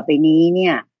ธีต่อไปนี้เนี่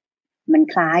ยมัน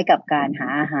คล้ายกับการหา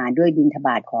อาหารด้วยบิณฑบ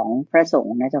าตของพระสง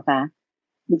ฆ์นะเจ้าค่ะ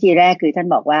วิธีแรกคือท่าน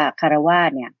บอกว่าคฤหัส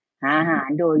ถ์เนี่ยหาอาหาร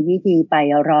โดยวิธีไป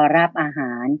รอรับอาห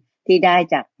ารที่ได้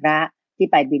จากพระที่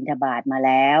ไปบิณฑบาตมาแ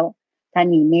ล้วท่าน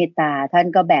มีเมตตาท่าน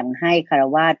ก็แบ่งให้คฤ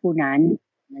หัสถ์ผู้นั้น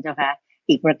นะเจ้าค่ะ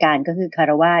อีกประการก็คือค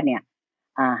ฤหัสถ์เนี่ย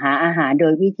หาอาหารโด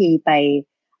ยวิธีไป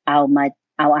เอ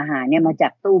าอาหารเนี่ยมาจา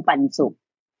กตู้ปันสุก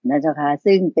นะเจ้าค่ะ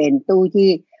ซึ่งเป็นตู้ที่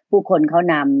ผู้คนเขา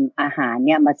นำอาหารเ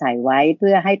นี่ยมาใส่ไว้เ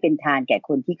พื่อให้เป็นทานแก่ค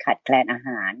นที่ขาดแคลนอาห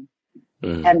าร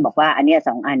ท่านบอกว่าอันเนี้ย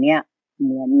2 อันเนี้ยเห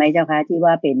มือนไหมเจ้าค่ะที่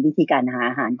ว่าเป็นวิธีการหา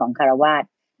อาหารของคฤหัสถ์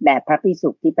แบบพระภิกษุ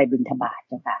ที่ไปบิณฑบาตเ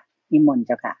จ้าค่ะนิมนต์เ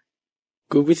จ้าค่ะ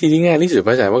กูวิธีที่ง่ายที่สุดพ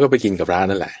ระอาจารย์ว่าก็ไปกินกับพระ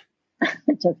นั่นแหละ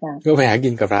เจ้าค่ะก็ไปหากิ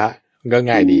นกับพระก็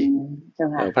ง่ายดีเจ้า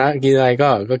ค่ะพระกินอะไร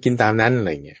ก็กินตามนั้นอะไร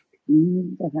อย่างเงี้ย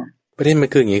เจ้าค่ะประเด็นมัน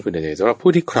คืออย่างนี้คุณเดชสำหรับผู้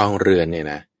ที่ครองเรือนเนี่ย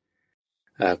นะ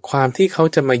ความที่เขา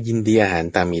จะมายินดีอาหาร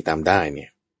ตามมีตามได้เนี่ย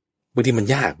บางทีมัน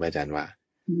ยากอาจารย์ว่า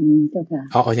เจ้าค่ะ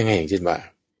เอายังไงอย่างเช่นว่า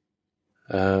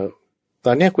ต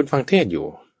อนนี้คุณฟังเทศอยู่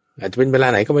อาจจะเป็นเวลา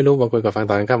ไหนก็ไม่รู้บางคนก็ฟัง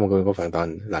ตอนค่ำบางคนก็ฟังตอน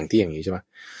หลังเที่ยงอย่างนี้ใช่ไหม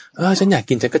ฉันอยาก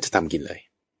กินฉันก็จะทำกินเลย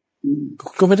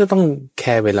ก็ไม่ต้องแค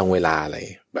ร์เวลาอะไร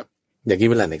แบบอยากกิน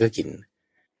เวลาไหนก็กิน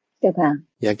เจ้าค่ะ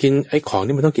อยากกินไอ้ของ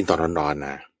นี่มันต้องกินตอนร้อนๆน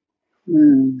ะ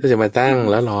ถ้าจะมาตั้ง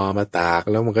แล้วรอมาตาก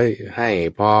แล้วมันก็ให้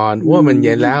พรว่ามันเ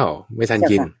ย็นแล้วไม่ทัน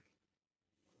กิน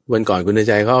วันก่อนคุณ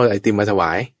ใจเขาเอาไอติมมาถว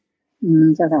าย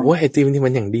เจ้าค่ะโอ้ยไอติมที่มั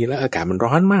นอย่างดีแล้วอากาศมัน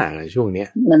ร้อนมากช่วงเนี้ย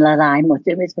มันละลายหมดใ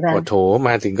ช่ไหมเจ้าค่ะโอ้โถม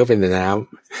าถึงก็เป็นแต่น้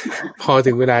ำ พอ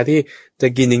ถึงเวลาที่จะ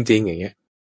กินจริงๆอย่างเงี้ย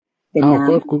เป็นน้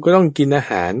ก็คุณก็ต้องกินอา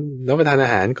หารรับประทานอา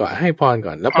หารก่อนให้พร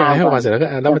ก่อนแล้วพอให้พรเสร็จแล้วก็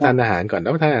รับประทานอาหารก่อนรั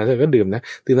บประทานอาหารเสร็จก็ดื่มนะ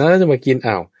ถึงแล้วจะมากิน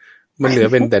มันเหลือ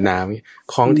เป็นแต่น้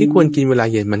ำของที่ควรกินเวลา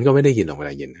เย็นมันก็ไม่ได้กินหรอกเว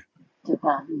ลาเย็นนะ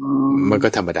มันก็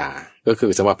ธรรมดาก็คือ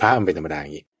สำหรับพระมันเป็นธรรมดาอย่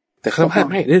างนี้แต่ฆราวาส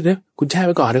ไม่เดี๋ยวคุณแช่ไ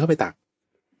ว้ก่อนเดี๋ยวเขาไปตัก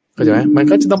เข้าใจไหมมัน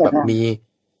ก็จะต้องแบบ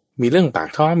มีเรื่องปาก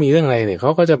ท้องมีเรื่องอะไรเนี่ยเข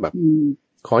าก็จะแบบ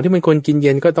ของที่มันควรกินเ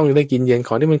ย็นก็ต้องได้กินเย็นข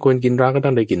องที่มันควรกินร้อนก็ต้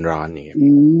องได้กินร้อนอย่างเงี้ย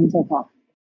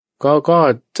ก็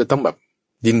จะต้องแบบ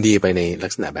ยินดีไปในลั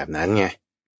กษณะแบบนั้นไง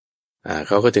เ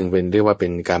ขาก็จึงเป็นเรียกว่าเป็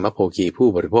นกามโภคีผู้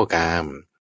บริโภคกาม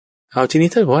เอาทีนี้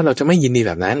ถ้าบอกว่าเราจะไม่ยินดีแ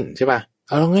บบนั้นใช่ป่ะเ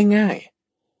อาเราง่าย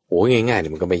ๆโอ้ง่ายๆเนี่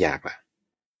ยมันก็ไม่ยากละ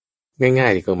ง่า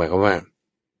ยๆนี่ก็หมายความว่า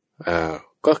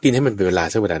ก็กินให้มันเป็นเวลา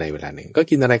สักเวลาใดเวลาหนึ่งก็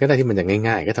กินอะไรก็ได้ที่มันจะ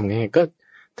ง่ายๆก็ทำง่ายๆก็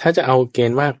ถ้าจะเอาเก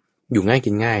ณฑ์ว่าอยู่ง่าย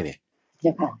กินง่ายเนี่ย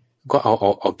ก็เอ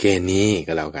าเกณฑ์นี้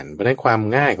ก็แล้วกันเพราะฉะนั้นความ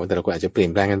ง่ายของแต่ละคนอาจจะเปลี่ย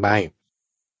นแปลงกันไป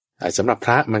สำหรับพ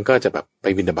ระมันก็จะแบบไป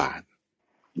บิณฑบาต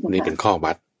นี่เป็นข้อ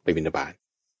วัดไปบิณฑบา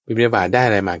ตได้อ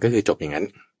ะไรมาก็คือจบอย่างนั้น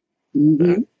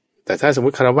แต่ถ้าสมม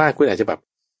ติคฤหัสถ์คุณอาจจะแบบ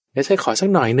ใช้ขอสัก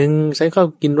หน่อยนึงใช้ข้าว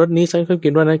กินรสนี้ใช้ข้าวกิ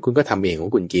นรสนั้นคุณก็ทำเองขอ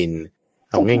งคุณกิน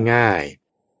เอาง่าย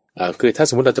ๆคือถ้า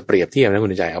สมมติเราจะเปรียบเทียบนะคุ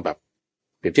ณใจเอาแบบ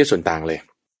เปรียบเทียบส่วนต่างเลย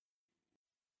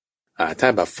ถ้า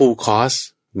แบบ full course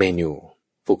menu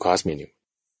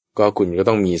ก็คุณก็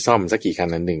ต้องมีซ่อมสักกี่คัน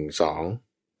ละ1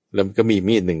 2แล้วก็มี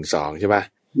มีด1 2ใช่ป่ะ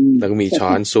แล้วก็มีช้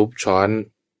อนซุปช้อน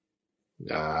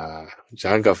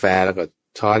กาแฟแล้วก็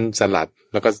ช้อนสลัด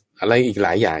แล้วก็อะไรอีกหล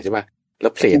ายอย่างใช่ป่ะแล้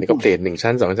วเพลทก็เพลท1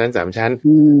 ชั้น2 ชั้น3 ชั้น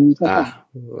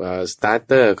สตาร์เ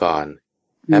ตอร์ก่อน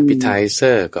แอปเปิลไทเซ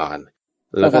อร์ก่อน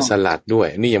แล้วก็สลัดด้วย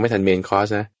นี่ยังไม่ทันเมนคอร์ส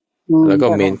นะแล้วก็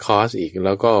เมนคอร์สอีกแ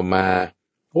ล้วก็มา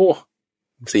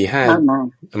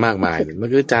4-5มากมายมัน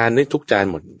คือจานนี่ทุกจาน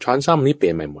หมดช้อนซ่อมนี่เปลี่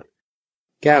ยนใหม่หมด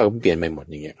แก้วเปลี่ยนใหม่หมด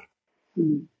อย่างเงี้ย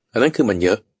อันนั้นคือมันเย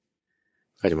อะ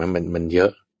เข้าใจไหมมันเยอ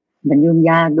ะมันยุ่ง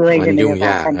ยากด้วยมันยุ่งย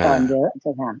ากขั้นตอนเยอะใ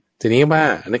ช่ค่ะทีนี้ว่า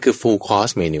นั่นคือ full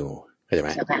course menu เข้าใจไห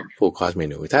ม full course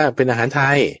menu ถ้าเป็นอาหารไ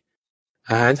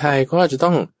ทยก็จะต้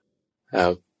อง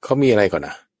เขามีอะไรก่อน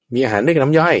มีอาหารเรียกน้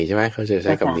ำย่อยใช่ไหมเขาจะใ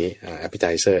ช้คำนี้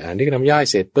appetizer อาหารเรียกน้ำย่อย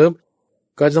เสร็จปุ๊บ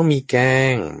ก็ต้องมีแก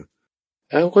ง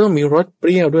ก็ต้องมีรสเป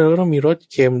รี้ยวด้วยแล้วก็ต้องมีรส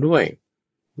เค็มด้วย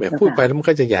แบบพูดไปแล้วมัน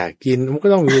ก็จะอยากกินมันก็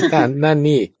ต้องมีนั่น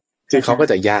นี่คือเขาก็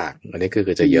จะยากอันนี้คือ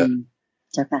จะเยอะ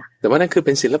แต่ว่านั่นคือเ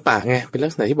ป็นศิลปะไงเป็นลั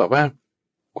กษณะที่แบบว่า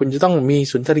คุณจะต้องมี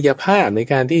สุนทรียภาพใน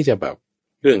การที่จะแบบ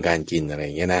เรื่องการกินอะไรอ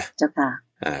ย่างเงี้ยนะ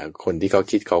คนที่เขา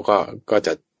คิดเขาก็จ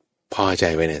ะพอใจ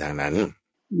ไปในทางนั้น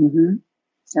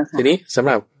ทีนี้สำห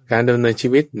รับการดำเนินชี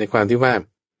วิตในความที่ว่า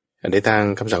ในทาง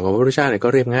คำสอนของพระพุทธเจ้าเนี่ยก็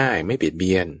เรียบง่ายไม่เบียดเ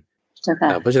บียน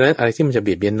เพราะฉะนั้นอะไรที่มันจะเ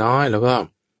บียดเบียนน้อยแล้วก็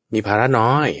มีภาระ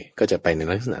น้อยก็จะไปใน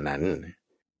ลักษณะนั้น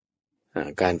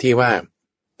การที่ว่า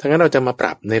ถ้างั้นเราจะมาป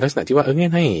รับในลักษณะที่ว่างั้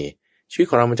นให้ชีวิต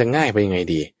ของเรามันจะง่ายไปยังไง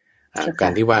ดีกา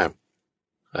รที่ว่า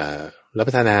รับป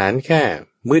ระทานอาหารแค่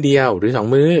มื้อเดียวหรือ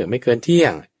2 มื้อไม่เกินเที่ย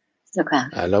ง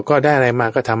แล้วก็ได้อะไรมา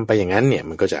ก็ทำไปอย่างนั้นเนี่ย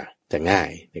มันก็จะง่าย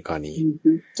ในกรณี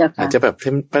อาจจะแบบ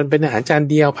เป็นอาหารจาน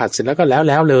เดียวผัดเสร็จแล้วก็แล้ว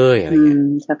เลยอะไรเงี้ย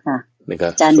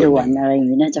จานด่วนอะไรอย่าง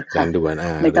นี้น่าจะจานด่วน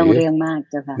ไม่ต้องเรียงมาก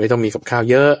เจ้าค่ะไม่ต้องมีกับข้าว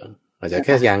เยอะอาจจะแ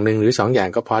ค่อย่าง1หรือ2อย่าง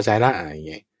ก็พอใจละอย่าง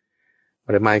เงี้ยป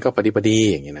ริมาณก็พอดี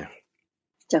อย่างเงี้ยนะ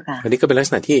เจ้าค่ะอันนี้ก็เป็นลัก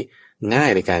ษณะที่ง่าย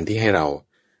ในการที่ให้เรา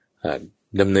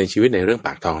ดำเนินชีวิตในเรื่องป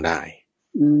ากท้องได้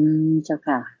เจ้า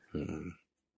ค่ะ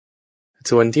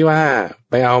ส่วนที่ว่า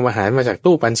ไปเอาอาหารมาจาก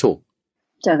ตู้ปันสุก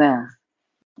เจ้าค่ะ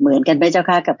เหมือนกันไหมเจ้า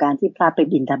ค่ะกับการที่พระไป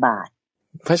บิณฑบาต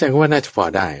พระอาจารย์ก็ว่าน่าจะพอ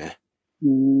ได้นะ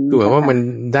คือแบบว่ามัน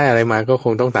ได้อะไรมาก็ค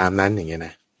งต้องตามนั้นอย่างเงี้ยน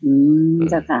ะ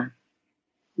เจ้าค่ะ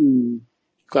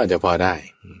ก็อาจจะพอได้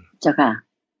เจ้าค่ะ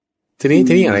ทีนี้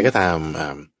อย่างไรก็ตาม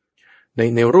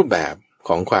ในรูปแบบข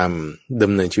องความด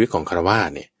ำเนินชีวิตของฆราวาส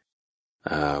เนี่ย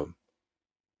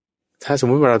ถ้าสม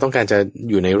มุติว่าเราต้องการจะ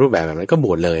อยู่ในรูปแบบนั้นก็บ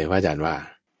วชเลยพระอาจารย์ว่า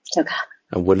เจ้าค่ะ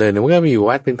บวชเลยเนี่ยมันก็ไปอยู่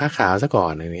วัดเป็นพระขาวซะก่อ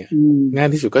นอะไรเนี้ยง่าย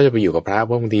ที่สุดก็จะไปอยู่กับพระเพ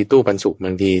ราะบางทีตู้ปันสุกบ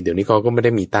างทีเดี๋ยวนี้เขาก็ไม่ไ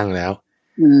ด้มีตั้งแล้ว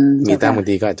มีตั้งบาง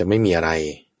ทีก็อาจจะไม่มีอะไร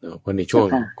เพราะในช่วง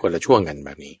คนละช่วงกันแบ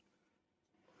บนี้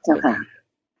เจ้าค่ะ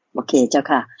โอเคเจ้า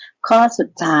ค่ะข้อสุด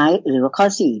ท้ายหรือว่าข้อ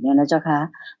4เนี่ยนะเจ้าค่ะ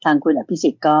ทางคุณอภิสิ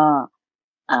ทธิ์ก็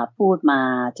พูดมา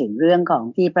ถึงเรื่องของ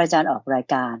ที่พระอาจารย์ออกราย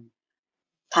การ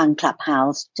ทาง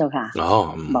Clubhouse เจ้าค่ะ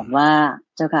บอกว่า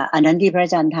เจ้าค่ะอันนั้นที่พระอ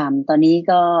าจารย์ทำตอนนี้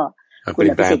ก็คุณ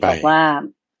อภิสิทธิ์บอกว่า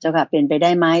เจ้าค่ะเป็นไปไ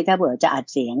ด้ไหมถ้าเผื่อจะอัด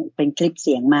เสียงเป็นคลิปเ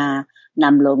สียงมาน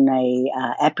ำลงใน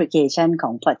แอปพลิเคชันขอ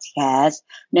ง Podcast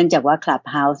เนื่องจากว่า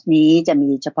Clubhouse นี้จะ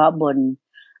มีเฉพาะบน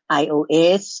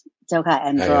iOS เจ้าค่ะ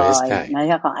Android นะ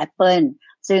คะของ Apple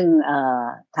ซึ่ง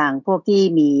ทางพวกที่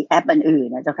มีแอปอื่น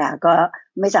ๆนะเจ้าค่ะก็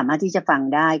ไม่สามารถที่จะฟัง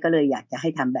ได้ก็เลยอยากจะให้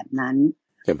ทำแบบนั้น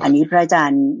อันนี้พระอาจา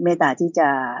รย์เมตตาที่จะ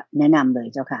แนะนำเลย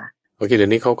เจ้าค่ะโอเคเดี๋ย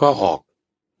วนี้เขาก็ออก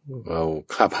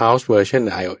Clubhouse version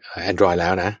Android แล้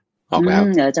วนะออกแล้ว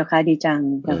เจ้าค่ะดีจัง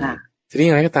เจ้าค่ะทีนี้อ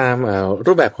ย่างไรก็ตาม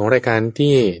รูปแบบของรายการ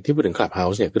ที่พูดถึง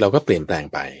Clubhouse เนี่ยคือเราก็เปลี่ยนแปลง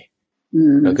ไป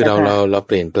แล้วคือเราเ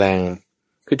ปลี่ยนแปลง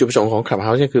คือจุดประสงค์ของ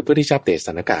Clubhouse เนี่ยคือเพื่อที่จะอัปเดตส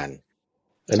ถานการณ์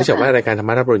อันนี้จากว่ารายการธรรม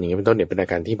ะรับรู้อย่างนี้เป็นต้นเนี่ยเป็นราย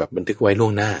การที่แบบบันทึกไว้ล่ว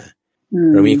งหน้า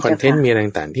เรามีคอนเทนต์มีอะไร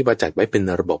ต่างๆที่ประจัดไว้เป็น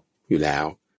ระบบอยู่แล้ว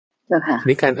ที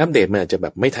นี้การอัปเดตมันอาจจะแบ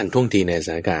บไม่ทันท่วงทีในส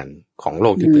ถานการณ์ของโล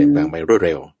กที่เปลี่ยนแปลงไปรวดเ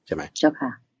ร็วใช่ไหมเจ้าค่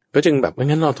ะก็จึงแบบ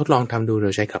งั้นเราทดลองทำดูโด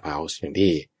ยใช้ Clubhouse อย่าง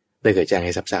ที่ได้เคยแจ้งใ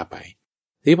ห้ทราบไป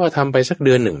ทีนี้พอทำไปสักเ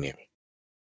ดือนหนึ่งเนี่ย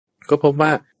ก็พบว่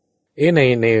า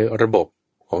ในระบบ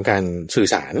ของการสื่อ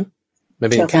สารมัน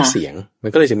เป็นแค่เสียงมั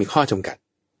นก็เลยจะมีข้อจำกัด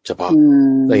เฉพาะ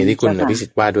แล้วอย่างที่คุณอภิสิท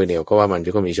ธิ์ว่าด้วยเนี่ยก็ว่ามัน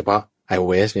ก็มีเฉพาะ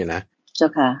iOS เนี่ยนะเจ้า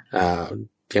ค่ะ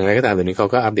อย่างไรก็ตามเดี๋ยวนี้เขา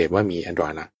ก็อัปเดตว่ามี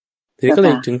Android ละทีนี้ก็เล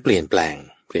ยจึงเปลี่ยนแปลง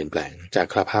จาก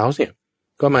Clubhouse เนี่ย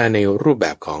ก็มาในรูปแบ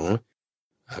บของ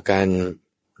การ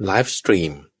ไลฟ์สตรี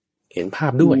มเห็นภา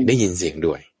พด้วยได้ยินเสียง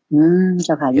ด้วยเ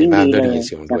จ้าค่ะเห็นภาพด้วยได้ยินเ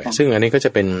สียงด้วยซึ่งอันนี้ก็จะ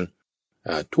เป็น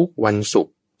ทุกวันศุก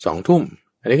ร์ 20:00 น.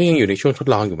อันนี้ก็ยังอยู่ในช่วงทด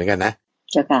ลองอยู่เหมือนกันนะ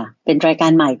เจ้าค่ะเป็นรายกา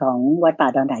รใหม่ของวัดป่า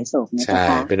ดอนไหโศกนะใช่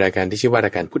เป็นรายการที่ชื่อว่าร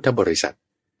ายการพุทธบริษัท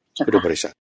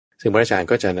ซึ่งพระอาจารย์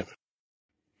ก็จะ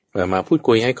มาพูด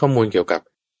คุยให้ข้อมูลเกี่ยวกับ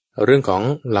เรื่องของ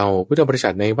เราพุทธบริษั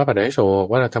ทในวัดป่าดอนไหโศ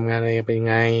กว่าเราทำงานอะไรเป็นยัง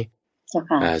ไง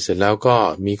เสร็จแล้วก็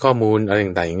มีข้อมูลอะไร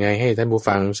ต่างๆยังไงให้ท่านผู้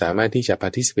ฟังสามารถที่จะ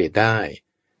participate ได้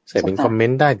ใส่เป็นคอมเมน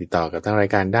ต์ได้ติดต่อกับทางรา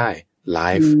ยการได้ไล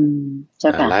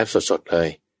ฟ์สดๆเลย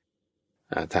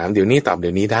ถามเดี๋ยวนี้ตอบเดี๋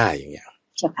ยวนี้ได้อย่างเงี้ย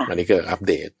อันนี้ก็อัป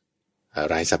เดต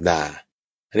รายสัปดาห์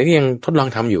อันนี้ก็ยังทดลอง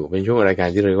ทำอยู่เป็นช่วงรายการ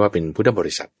ที่เรียกว่าเป็นพุทธบ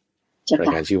ริษัทราย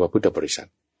การชื่อว่าพุทธบริษัท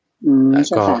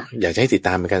ก็อยากให้ติดต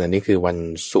ามเหมือนกันอันนี้คือวัน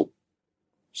ศุกร์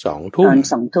 20:00 น. ตอน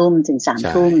 20:00 น. ถึง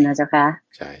 3:00 น. นะเจ้าค่ะ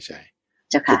ใช่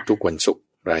ทุกวันศุกร์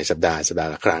รายสัปดา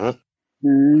ห์ละครั้ง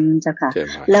เจ้าค่ะ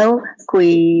แล้วคุย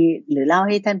หรือเล่าใ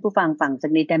ห้ท่านผู้ฟังฟังสั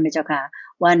กนิดได้ไหมเจ้าค่ะ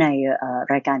ว่าใน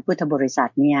รายการพุทธบริษั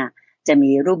ทเนี่ยจะ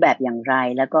มีรูปแบบอย่างไร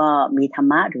แล้วก็มีธรร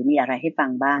มะหรือมีอะไรให้ฟั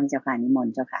งบ้างเจ้าค่ะนิมน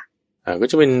ต์เจ้าค่ะก็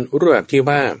จะเป็นรูปแบบที่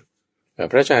ว่า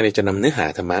พระอาจารย์จะนำเนื้อหา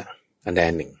ธรรมะอันใด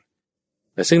หนึ่ง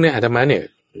แต่ซึ่งเนื้อหาธรรมะเนี่ย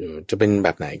จะเป็นแบ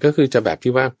บไหนก็คือจะแบบ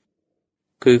ที่ว่า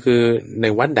คือใน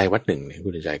วัดใดวัดหนึ่งเนี่ยคุ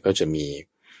ณใจก็จะมี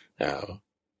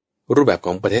รูปแบบข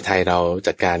องประเทศไทยเรา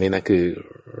จัดการนี่นะคือ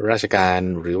ราชการ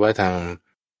หรือว่าทาง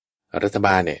รัฐบ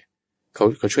าลเนี่ยเ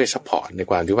ขาช่วยซัพพอร์ตใน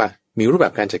ความที่ว่ามีรูปแบ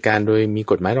บการจัดการโดยมี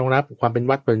กฎหมายรองรับความเป็น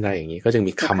วัดเป็นอะไรอย่างนี้ก็จะ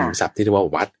มีคำศัพท์ที่เรียกว่า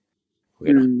วัด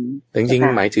แต่จริง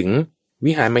ๆหมายถึง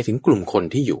วิหารหมายถึงกลุ่มคน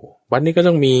ที่อยู่วัดนี้ก็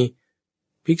ต้องมี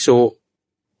ภิกษุ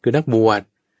คือนักบวช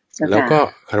แล้วก็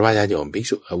คฤหัสถ์ญาติโยมภิก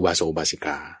ษุอุบาสกอุบาสิก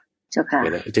า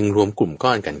จึงรวมกลุ่มก้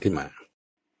อนกันขึ้นมา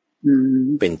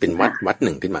เป็นวัดห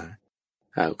นึ่งขึ้นมา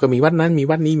ก็มีวัดนั้นมี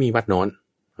วัดนี้มีวัดโน้น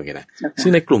โอเคนะซึ่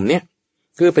งในกลุ่มเนี้ย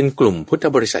ก็เป็นกลุ่มพุทธ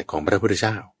บริษัทของพระพุทธเ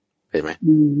จ้าเห็นไหม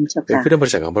เป็นพุทธบ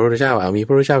ริษัทของพระพุทธเจ้ามีพ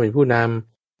ระพุทธเจ้าเป็นผู้น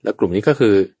ำแล้วกลุ่มนี้ก็คื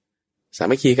อสา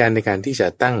มัคคีกันในการที่จะ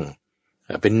ตั้ง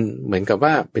เป็นเหมือนกับ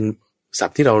ว่าเป็นศัพ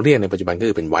ท์ที่เราเรียกในปัจจุบันก็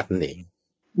คือเป็นวัดนั่นเอง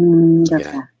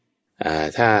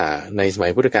ถ้าในสมั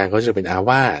ยพุทธกาลเขาจะเป็นอา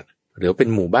วาสหรือเป็น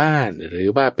หมู่บ้านหรือ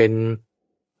ว่าเป็น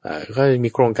ก็มี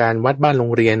โครงการวัดบ้านโร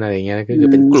งเรียนอะไรเงี้ยก็คือ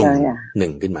เป็นกลุ่มหนึ่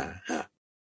งขึ้นมา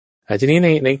ทีนี้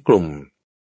ในกลุ่ม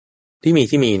ที่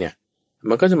มีเนี่ย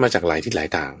มันก็จะมาจากหลายที่หลาย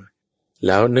ทางแ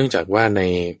ล้วเนื่องจากว่าใน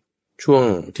ช่วง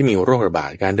ที่มีโรคระบาด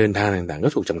การเดินทางต่างๆก็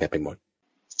ถูกจำกัดไปหมด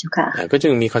ก็จึ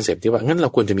งมีคอนเซปต์ที่ว่างั้นเรา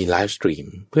ควรจะมีไลฟ์สตรีม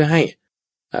เพื่อให้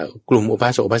กลุ่มอุบา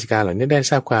สกอุบาสิกาเหล่านี้ได้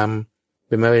ทราบความเ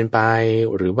ป็นมาเป็นไป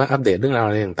หรือว่าอัปเดตเรื่องราวอ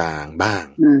ะไรต่างๆบ้าง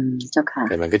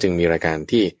แต่มันก็จึงมีรายการ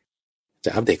ที่จ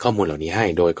ะอัปเดตข้อมูลเหล่านี้ให้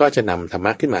โดยก็จะนำธรรม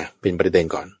ะขึ้นมาเป็นประเด็น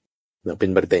ก่อ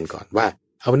นว่า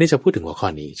วันนี้จะพูดถึงหัวข้อ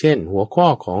นี้เช่นหัวข้อ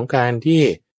ของการที่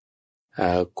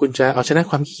คุณจะเอาชนะ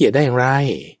ความขี้เกียจได้อย่างไร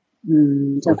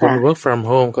คน work from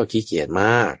home ก็ขี้เกียจม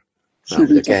าก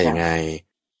จะแก้ยังไง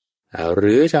ห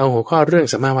รือจะเอาหัวข้อเรื่อง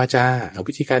สัมมาวาจาเอา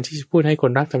วิธีการที่พูดให้ค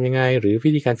นรักทำยังไงหรือวิ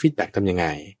ธีการฟีดแบ็กทำยังไง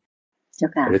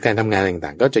หรือการทำงานต่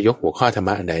างๆก็จะยกหัวข้อธรรม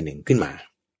ะอันใดหนึ่งขึ้นมา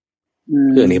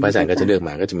เรื่องนี้พระอาจารย์ก็จะเลือกม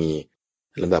าก็จะมี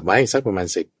ลำดับไว้สักประมาณ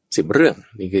10เรื่อง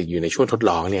นี่คืออยู่ในช่วงทด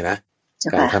ลองเนี่ยนะ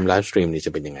การทำไลฟ์สตรีมนี่จ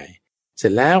ะเป็นยังไงเสร็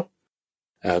จแล้ว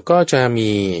ก็จะ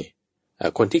มี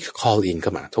คนที่ call in เข้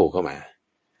ามาโทรเข้ามา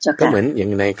ก็เหมือนอย่าง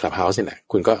ใน Clubhouse นี่แหละ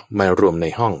คุณก็มารวมใน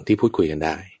ห้องที่พูดคุยกันไ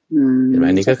ด้เห็นไหม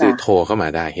อันนี้ก็คือโทรเข้ามา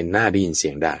ได้เห็นหน้าได้ยินเสี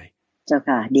ยงได้เจ้า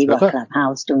ค่ะดีกว่า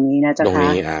Clubhouse ตรงนี้นะเจ้าค่ะตรง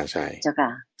นี้ใช่เจ้าค่ะ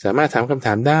สามารถถามคำถ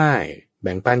ามได้แ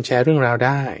บ่งปันแชร์เรื่องราวไ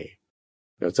ด้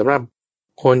สำหรับ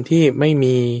คนที่ไม่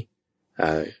มี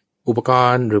อุปก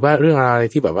รณ์หรือว่าเรื่องราวอะไร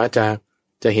ที่แบบว่าจะ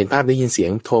จะเห็นภาพได้ยินเสีย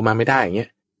งโทรมาไม่ได้อย่างเงี้ย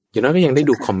อย่างน้อยก็ยังได้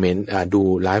ดูคอมเมนต์ดู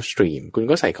ไลฟ์สตรีมคุณ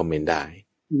ก็ใส่คอมเมนต์ได้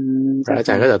พระอาจ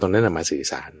ารย์ก็จะตรงนั้นมาสื่อ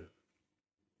สาร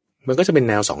มันก็จะเป็น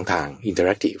แนว2ทางอินเทอร์แ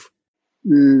อคทีฟ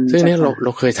ซึ่งเนี้ยเร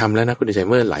าเคยทำแล้วนะคุณใจ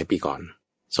เมื่อหลายปีก่อน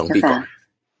2 ปีก่อน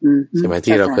ใช่ไหม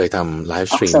ที่เราเคยทำไล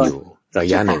ฟ์สตรีมอยู่ระ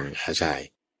ยะหนึ่งใช่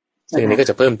ซึ่งอันนี้ก็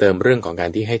จะเพิ่มเติมเรื่องของการ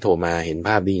ที่ให้โทรมาเห็นภ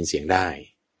าพได้ยินเสียงได้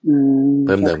เ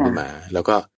พิ่มเติมขึ้นมาแล้ว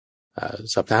ก็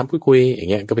สอบถามพูดคุยอย่าง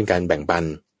เงี้ยก็เป็นการแบ่งปัน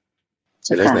ใ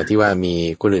นลักษณะที่ว่ามี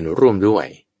คนอื่นร่วมด้วย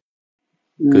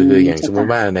คืออย่างสมมติ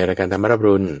ว่าในรายการธรรมรับ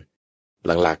รุณ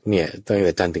หลักๆเนี่ยตั้งแ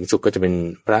ต่จันทร์ถึงศุกร์ก็จะเป็น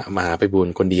พระมหาไพบูล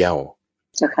ย์คนเดียว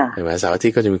ใช่ไหมเสาร์อาทิต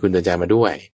ย์ก็จะมีคุณเดินใจมาด้ว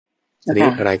ยที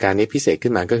นี้รายการนี้พิเศษขึ้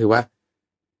นมาก็คือว่า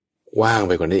ว่างไ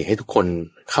ปกว่านั้นอีกให้ทุกคน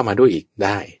เข้ามาด้วยอีกไ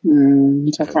ด้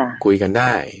คุยกันไ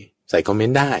ด้ใส่คอมเมน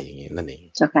ต์ได้อย่างนี้นั่นเอง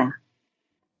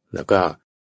แล้วก็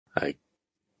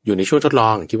อยู่ในช่วงทดล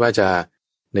องคิดว่าจะ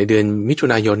ในเดือนมิถุ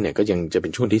นายนเนี่ยก็ยังจะเป็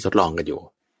นช่วงที่ทดลองกันอยู่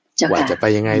ว่าจะไป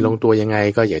ยังไงลงตัวยังไง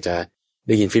ก็อยากจะไ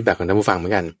ด้ยินฟีดแบ็กของท่านผู้ฟังเหมื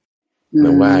อนกันห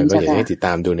รือว่าก็อยากให้ติดต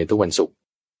ามดูในทุกวันศุกร์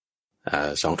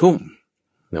2 ทุ่ม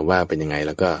หรือว่าเป็นยังไงแ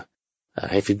ล้วก็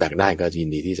ให้ฟีดแบ็กได้ก็ยิน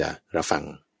ดีที่จะรับฟัง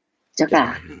เจ้าค่ะ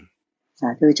สา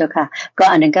ธุเจ้าค่ะก็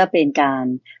อันนั้นก็เป็นการ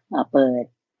เปิด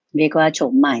เรียกว่าโฉ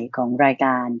มใหม่ของรายก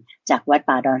ารจากวัด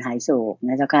ป่าดอนหายโศกน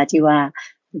ะเจ้าค่ะที่ว่า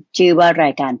ชื่อว่ารา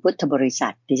ยการพุทธบริษั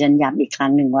ทดิฉันย้ำอีกครั้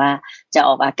งหนึ่งว่าจะอ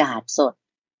อกอากาศสด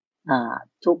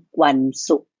ทุกวัน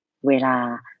ศุกร์เวลา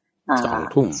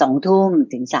2 ทุ่ม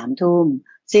ถึง3 ทุ่ม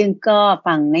ซึ่งก็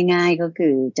ฟังง่ายๆก็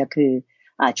คือ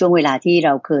ช่วงเวลาที่เร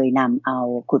าเคยนำเอา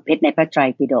ขุดเพชรในพระไตร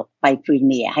ปิฎกไปพรีเ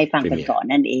มียร์ให้ฟังกันก่อน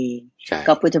นั่นเอง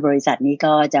ก็พุทธบริษัทนี้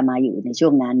ก็จะมาอยู่ในช่ว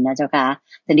งนั้นนะเจ้าค่ะ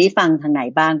ทีนี้ฟังทางไหน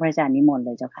บ้างพระอาจารย์นิมนต์เล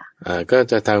ยเจ้าค่ะก็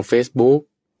จะทาง Facebook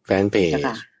Fanpage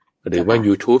หรือว่า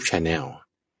YouTube Channel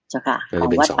เจ้าค่ะของ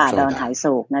วัดป่าดอนหายโศ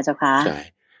กนะเจ้าค่ะใช่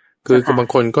คือบาง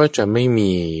คนก็จะไม่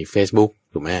มี Facebook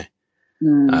ถูกไหม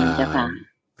เจ้าค่ะ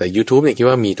แต่ YouTube เนี่ยคิด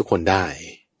ว่ามีทุกคนได้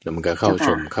แล้วมันก็เข้าช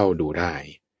มเข้าดูได้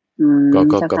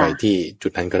ก็ไปที่จุ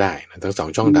ดนั้นก็ได้นะทั้ง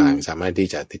2 ช่องทางสามารถที่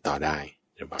จะติดต่อได้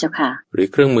เจ้าค่ะหรือ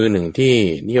เครื่องมือหนึ่งที่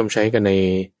นิยมใช้กันใน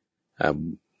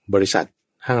บริษัท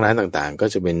ห้างร้านต่างๆก็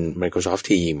จะเป็น Microsoft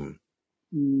Teams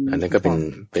อันนั้นก็เ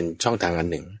ป็นช่องทางอัน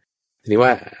หนึ่งทีนี้ว่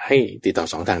าให้ติดต่อ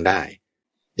2 ทางได้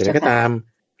อย่างไรก็ตาม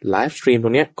ไลฟ์สตรีมตร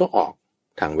งนี้ก็ออก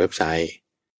ทางเว็บไซต์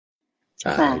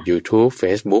YouTube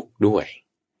Facebook ด้วย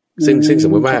ซึ่งส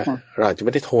มมุติว่าเราจะไ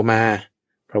ม่ได้โทรมา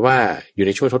เพราะว่าอยู่ใ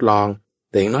นช่วงทดลอง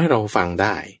แต่อย่างน้อยเราฟังไ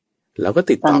ด้แล้วก็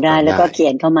ติดต่อได้แล้วก็เขี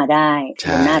ยนเข้ามาได้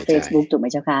บนหน้า Facebook ถูกไหม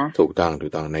เจ้าคะถูกต้อง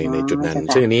ในจุดนั้น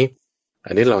ซึ่งอัน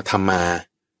นี้เราทำมา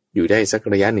อยู่ได้สัก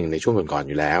ระยะหนึ่งในช่วงก่อนๆ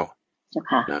อยู่แล้วเจ้า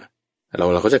ค่ะนะเ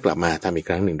ราก็จะกลับมาทำอีก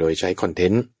ครั้งหนึ่งโดยใช้คอนเท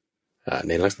นต์ใ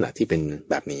นลักษณะที่เป็น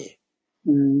แบบนี้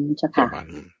เจ้าค่ะ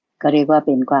ก็เรียกว่าเ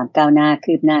ป็นความก้าวหน้า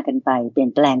คืบหน้ากันไปเปลี่ย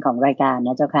นแปลงของรายการน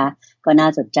ะเจ้าค่ะก็น่า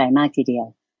สนใจมากทีเดียว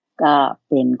ก็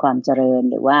เป็นความเจริญ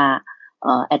หรือว่า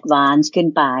advance ขึ้น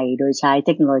ไปโดยใช้เท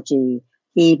คโนโลยี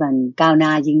ที่มันก้าวหน้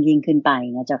ายิ่งขึ้นไป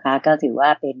นะเจ้าค่ะก็ถือว่า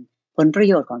เป็นผลประ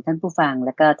โยชน์ของท่านผู้ฟังแล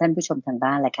ะก็ท่านผู้ชมทาง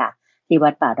บ้านแหละค่ะที่วั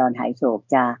ดป่าดอนหายโศก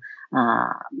จะ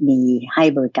มีให้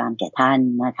บริการแก่ท่าน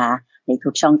นะคะในทุ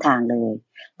กช่องทางเลย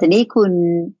ทีนี้คุณ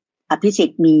อภิสิท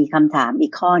ธิ์มีคำถามอี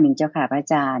กข้อหนึ่งเจ้าค่ะพระอ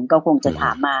าจารย์ก็คงจะถ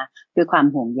ามมาด้วยความ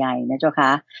ห่วงใยนะเจ้าค่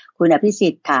ะคุณอภิสิ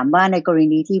ทธิ์ถามว่าในกร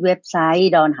ณีที่เว็บไซ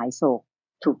ต์ดอนหายโศก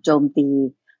ถูกโจมตี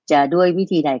จะด้วยวิ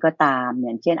ธีใดก็ตามอ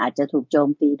ย่างเช่นอาจจะถูกโจม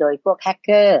ตีโดยพวกแฮกเก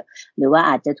อร์หรือว่า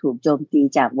อาจจะถูกโจมตี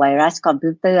จากไวรัสคอมพิ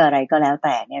วเตอร์อะไรก็แล้วแ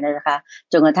ต่เนี่ยนะคะ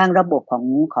จนกระทั่งระบบข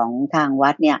องทาง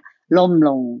วัดเนี่ยล่มล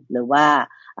งหรือว่า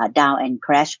down and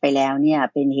crash ไปแล้วเนี่ย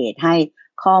เป็นเหตุให้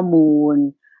ข้อมูล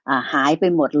หายไป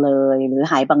หมดเลยหรือ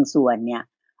หายบางส่วนเนี่ย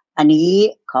อันนี้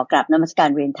ขอกราบนมัสการ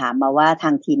เรียนถามมาว่าท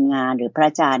างทีมงานหรือพระ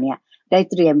อาจารย์เนี่ยได้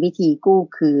เตรียมวิธีกู้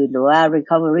คืนหรือว่า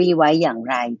recovery ไว้อย่าง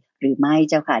ไรหรือไม่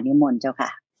เจ้าค่ะนิมนต์เจ้าค่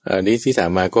ะนี้ที่ถา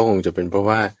มมาก็คงจะเป็นเพราะ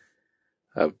ว่า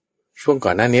ช่วงก่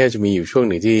อนหน้านี้จะมีอยู่ช่วงห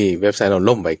นึ่งที่เว็บไซต์เรา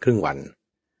ล่มไปครึ่งวัน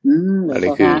อะไร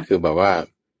คือแบบว่า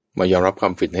มายอมรับควา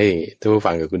มผิดให้ท่านผู้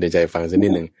ฟังกับคุณเดชใจฟังสักนิ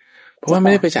ดนึงเพราะว่าไม่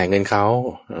ได้ไปจ่ายเงินเขา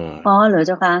เหรอเ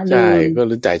จ้าค่ะใช่ก็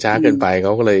จ่ายช้าเกินไปเข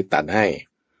าก็เลยตัดให้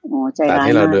ตัดใ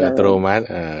ห้เราโดยอัตโนมัติ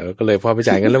ก็เลยพอไป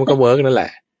จ่ายเงินแล้วมันก็เวิร์กนั่นแหล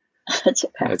ะ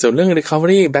ส่วนเรื่อง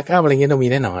recovery backup อะไรเงี้ยต้องมี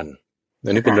แน่นอน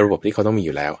อันนี้เป็นระบบที่เขาต้องมีอ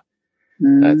ยู่แล้ว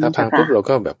ถ้าพังปุ๊บเรา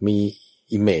ก็แบบมี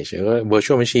image แล้วก็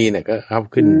virtual machine เนี่ยก็อัพ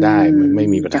ขึ้นได้ไม่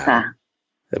มีปัญหา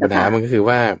แต่ปัญหามันก็คือ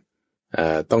ว่า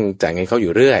ต้องจ่ายเงินเขาอ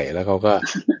ยู่เรื่อยแล้วเขาก็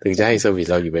ถึงจะให้เซอร์วิส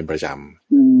เราอยู่เป็นประจ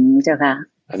ำเจ้าค่ะ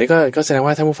อันนี้ก็แสดง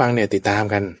ว่าท่านผู้ฟังเนี่ยติดตาม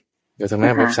กันอยู่ทางหน้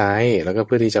าเว็บไซต์แล้วก็เ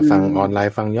พื่อที่จะฟังออนไล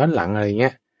น์ฟังย้อนหลังอะไรเงี้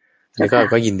ยนี่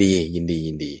ก็ยินดี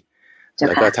แ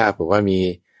ล้วก็ถ้าผมว่ามี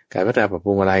การพัฒนาปรับป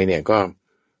รุงอะไรเนี่ย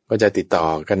ก็จะติดต่อ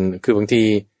กันคือบางที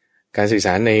การสื่อส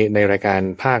ารในรายการ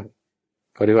ภาค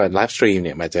เขาเรียกว่าไลฟ์สตรีมเ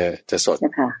นี่ยมันจะสด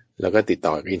แล้วก็ติดต่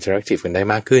ออินเทอร์แอคทีฟกันได้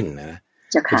มากขึ้นนะ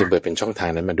ก็จะเปิดเป็นช่องทา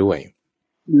งนั้นมาด้วย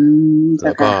แ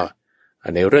ล้วก็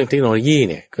ในเรื่องเทคโนโลยี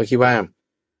เนี่ยก็คิดว่า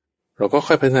เราก็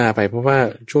ค่อยพัฒนาไปเพราะว่า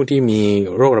ช่วงที่มี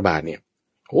โรคระบาดเนี่ย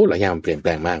โอ้หลายอย่างเปลี่ยนแป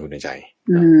ลงมากคุณใจ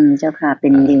เจ้าค่ะเป็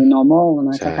น new normal น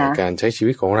ะเจ้าค่ะการใช้ชี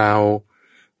วิตของเรา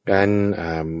การ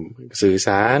สื่อส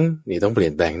ารนี่ต้องเปลี่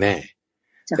ยนแปลงแน่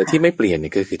แต่ที่ไม่เปลี่ยน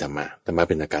นี่ก็คือธรรมะ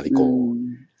เป็นอากาลิโก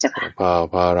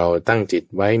พอเราตั้งจิต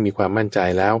ไว้มีความมั่นใจ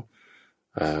แล้ว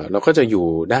เราก็จะอยู่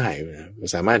ได้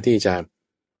สามารถที่จะ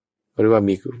เรียกว่า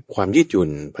มีความยืดหยุ่น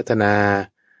พัฒนา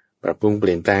ปรับปรุงเป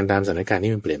ลี่ยนแปลงตามสถานการณ์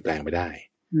ที่มันเปลี่ยนแปลงไปได้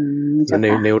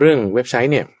ในเรื่องเว็บไซ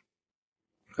ต์เนี่ย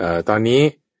ตอนนี้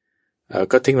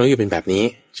ก็เทคโนโลยีเป็นแบบนี้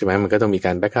ใช่ไหมมันก็ต้องมีก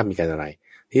ารแบ็กอัพมีการอะไร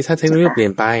ที่ถ้าเทคโนโลยีเปลี่ย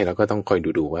นไปเราก็ต้องคอย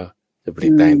ดูว่าจะเปลี่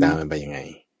ยนแปลงตามมันไปยังไง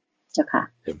เจ้าค่ะ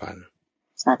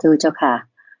สาธุเจ้าค่ะ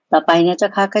ต่อไปเนี่ยเจ้า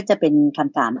ค่ะก็จะเป็นค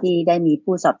ำถามที่ได้มี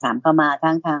ผู้สอบถามเข้ามา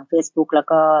ทั้งทาง Facebook แล้ว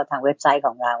ก็ทางเว็บไซต์ข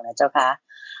องเรานะเจ้าค่ะ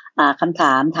คำถ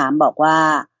ามบอกว่า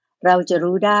เราจะ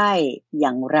รู้ได้อ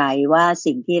ย่างไรว่า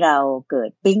สิ่งที่เราเกิด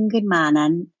ปิ้งขึ้นมานั้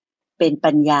นเป็น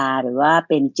ปัญญาหรือว่า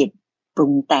เป็นจิตปรุ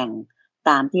งแต่ง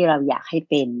ตามที่เราอยากให้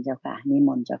เป็นเจ้าค่ะนิม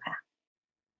นต์เจ้าค่ะ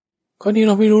ข้อนี้เ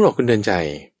ราไม่รู้หรอกคุณเดินใจ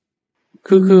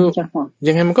คือ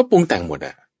ยังไงมันก็ปรุงแต่งหมด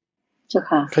อ่ะเจ้า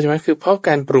ค่ะเข้าใจไหมคือเพราะก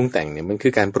ารปรุงแต่งเนี่ยมันคื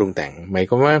อการปรุงแต่งหมาย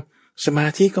ความว่าสมา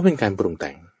ธิก็เป็นการปรุงแ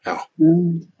ต่ง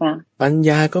ปัญญ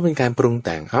าก็เป็นการปรุงแ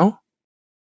ต่ง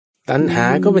ตัณหา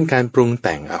ก็เป็นการปรุงแ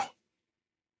ต่ง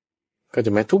ก็จ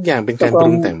ะไหมทุกอย่างเป็นการปรุ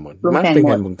งแต่งหมดมักเป็น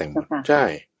การปรุงแต่งหมดใช่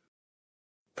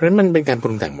เพราะฉะนั้นมันเป็นการป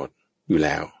รุงแต่งหมดอยู่แ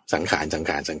ล้วสังขาร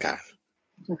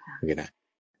โอเคนะ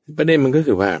ประเด็นมันก็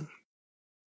คือว่า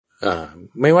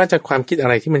ไม่ว่าจะความคิดอะ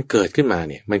ไรที่มันเกิดขึ้นมา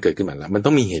เนี่ยมันเกิดขึ้นมาแล้วมันต้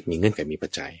องมีเหตุมีเงื่อนไขมีปั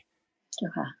จจัย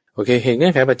โอเคเหตุเงื่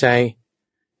อนไขปัจจัย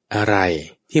อะไร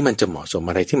ที่มันจะเหมาะสม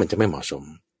อะไรที่มันจะไม่เหมาะสม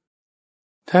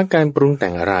ถ้าการปรุงแต่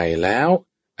งอะไรแล้ว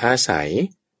อาศัย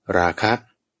ราคะ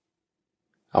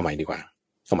เอาใหม่ดีกว่า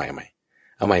เอาให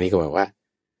ม่นี่ก็แบบว่า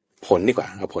ผลดีกว่า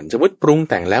เอาผลสมมติปรุง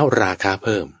แต่งแล้วราคาเ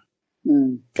พิ่ม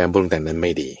การปรุงแต่งนั้นไ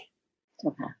ม่ดี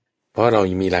เพราะเรา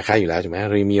มีราคาอยู่แล้วใช่ไหมเ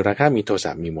รามีราคามีโทส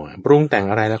ะมีโมหะปรุงแต่ง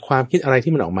อะไรและความคิดอะไร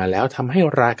ที่มันออกมาแล้วทำให้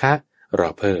ราคะเรา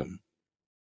เพิ่ม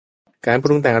การป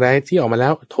รุงแต่งอะไรที่ออกมาแล้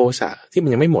วโทสะที่มั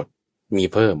นยังไม่หมดมี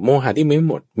เพิ่มโมหะที่ไม่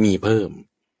หมดมีเพิ่ม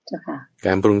ก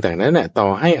ารปรุงแต่งนั้นน่ะต่อ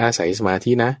ให้อาศัยสมา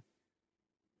ธินะ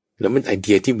แล้วมันไอเ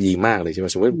ดียที่ดีมากเลยใช่ไหม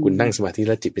สมมติคุณนั่งสมาธิแ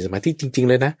ล้วจิตเป็นสมาธิจริงๆ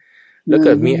เลยนะแล้วเ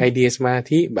กิดมีไอเดียสมา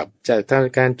ธิแบบจะท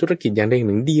ำการธุรกิจอย่างใดอย่าง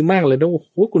หนึ่งดีมากเลยนะโอ้โห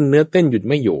คุณเนื้อเต้นหยุด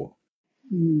ไม่อยู่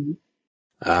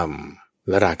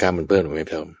แล้วราคามันเพิ่มหรือไม่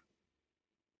เพิ่ม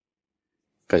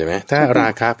เข้าใจไหมถ้ารา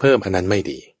คาเพิ่มอันนั้นไม่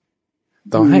ดี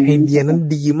ต่อให้ไอเดียนั้น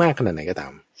ดีมากขนาดไหนก็ตา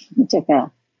ม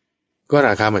ก็ร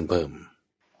าคามันเพิ่ม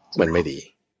มันไม่ดี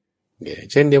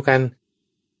เช่นเดียวกัน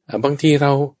บางทีเร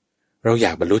าอย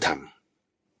ากบรรลุธรรม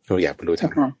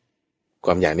ค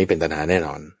วามอยากนี้เป็นตัณหาแน่น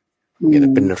อน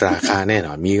เป็นราคาแน่น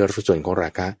อนมีส่วนของรา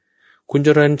คาคุณเจ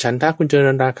ริญฉันทะคุณเจริ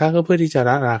ญราคาก็เพื่อที่จะ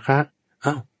ละราคา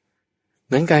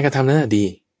งั้นการกระทำนั้นดี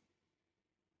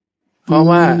เพราะ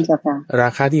ว่ารา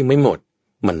คาที่ไม่หมด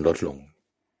มันลดลง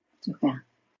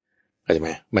เข้าใจไหม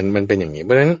มันเป็นอย่างนี้เพ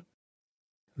ราะฉะนั้น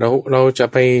เราจะ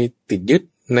ไปติดยึด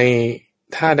ใน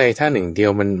ท่าใดท่าหนึ่งเดีย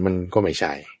วมันก็ไม่ใ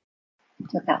ช่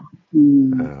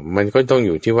มันก็ต้องอ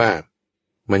ยู่ที่ว่า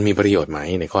มันมีประโยชน์ไหม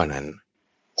ในข้อนั้น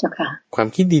ความ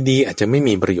คิดดีๆอาจจะไม่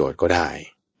มีประโยชน์ก็ได้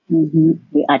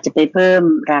หรืออาจจะไปเพิ่ม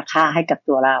ราคาให้กับ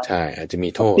ตัวเราใช่อาจจะมี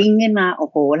โทษปิ้งขึ้นมาโอ้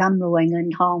โหร่ำรวยเงิน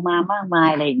ทองมามากมาย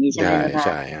อะไรอย่างนี้ใช่ไหมคะใ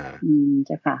ช่ใ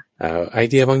ช่ค่ะไอ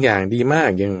เดียบางอย่างดีมาก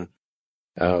ยัง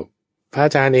พระอ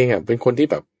าจารย์เองเป็นคนที่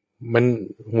แบบมัน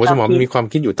หัวสมองมีความ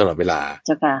คิดอยู่ตลอดเวลาใ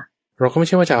ช่ค่ะเราก็ไม่ใ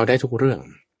ช่ว่าจะเอาได้ทุกเรื่อง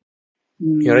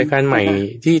รายการใหม่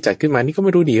ที่จัดขึ้นมานี่ก็ไ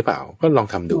ม่รู้ดีหรือเปล่าก็ลอง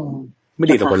ทำดูไม่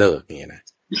ดีเราก็เลิกอย่างเงี้ยนะ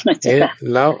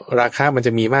แล้วราคามันจ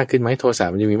ะมีมากขึ้นไหมโทสะ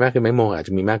มันจะมีมากขึ้นไหมโมหะจ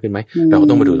ะมีมากขึ้นไหมเราก็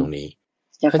ต้องมาดูตรงนี้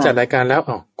ถ้าจัดรายการแล้ว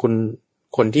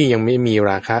คนที่ยังไม่มี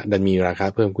ราคาดันมีราคา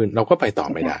เพิ่มขึ้นเราก็ไปต่อ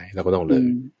ไม่ได้เราก็ต้องเลิก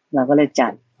เราก็เลยจั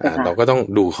ดเราก็ต้อง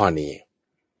ดูข้อนี้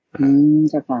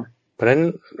ใช่ค่ะเพราะฉะนั้น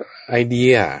ไอเดี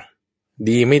ย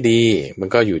ดีไม่ดีมัน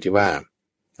ก็อยู่ที่ว่า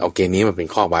เอาเกณฑ์นี้มาเป็น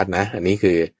ข้อวัดนะอันนี้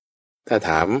คือถ้าถ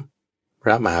ามพ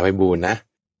ระมหาไพบูลย์นะ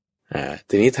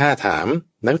ทีนี้ถ้าถาม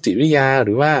นักจิตวิทยาห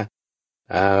รือว่า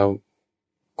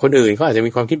คนอื่นเขาอาจจะ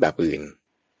มีความคิดแบบอื่น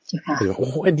โอ้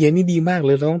โหไอเดียนี่ดีมากเล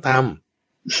ยเราต้องท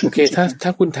ำโอเคถ้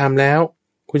าคุณทำแล้ว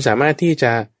คุณสามารถที่จ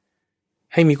ะ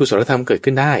ให้มีกุศลธรรมเกิด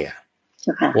ขึ้นได้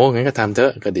โอ้งั้นก็ทำเถอ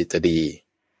ะก็ดีจะดี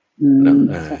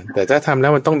แต่ถ้าทำแล้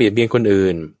วมันต้องเบียดเบียนคนอื่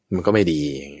นมันก็ไม่ดี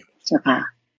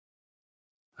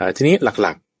ทีนี้ห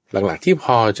ลักที่พ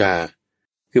อจะ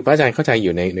คือพระอาจารย์เข้าใจอ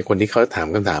ยู่ในคนที่เขาถาม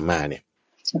คำถามมาเนี่ย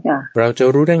เราจะ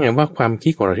รู้ได้ไงว่าความคิ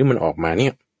ดของเราที่มันออกมาเนี่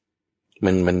ย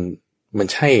มัน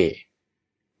ใช่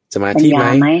สมาธิไหม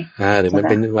หรือมัน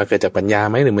เป็นว่าเกิดจากปัญญา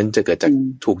ไหมหรือมันจะเกิดจาก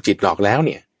ถูกจิตหลอกแล้วเ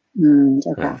นี่ย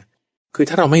คือ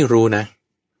ถ้าเราไม่รู้นะ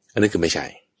อันนี้คือไม่ใช่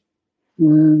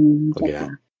โอเคนะ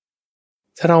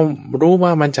ถ้าเรารู้ว่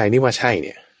ามั่นใจนี่ว่าใช่เ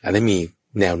นี่ยอันนี้มี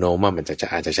แนวโน้มว่ามันจะ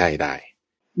อาจจะใช่ได้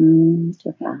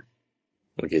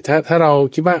โอเคถ้าเรา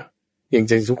คิดว่าอย่าง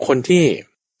ทุกคนที่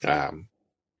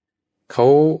เขา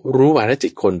รู้วาระจิ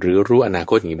ตคนหรือรู้อนา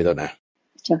คตอย่างนี้เป็นต้นนะ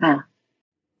ใช่ค่ะ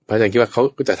พระอาจารย์คิดว่าเขา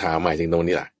ก็จะถามหมายถึงตรง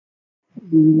นี้แหละ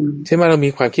ใช่ไหมเรามี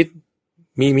ความคิด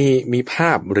มีภ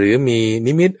าพหรือมี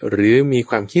นิมิตหรือมี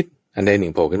ความคิดอันใดหนึ่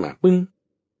งโผล่ขึ้นมาปึ้ง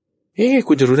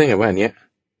คุณจะรู้ได้ไงว่าอันเนี้ย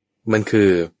มันคือ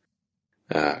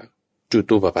จุ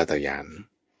ตูปปาตญาณ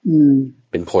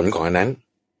เป็นผลของอันนั้น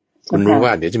คุณรู้ว่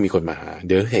าเดี๋ยวจะมีคนมาหาเ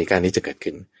ดี๋ยวเหตุการณ์นี้จะเกิด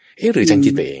ขึ้นหรือฉัน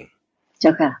คิดไปเองเจ้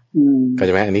าค่ะเข้าใจ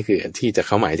ไหมอันนี้คือที่จะเ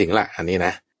ข้าหมายถึงละอันนี้น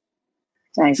ะ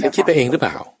ใช่ฉันคิดไปเองหรือเป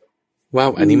ล่าว่า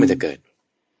อันนี้มันจะเกิด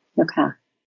เจ้าค่ะ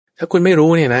ถ้าคุณไม่รู้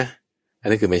เนี่ยนะอัน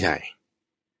นี้คือไม่ใช่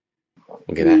โอ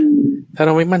เคนะถ้าเร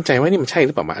าไม่มั่นใจว่านี่มันใช่ห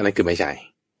รือเปล่าอันนั้นคือไม่ใช่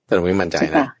ถ้าเราไม่มั่นใจ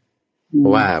นะเพรา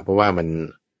ะว่ามัน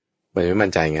ไม่มั่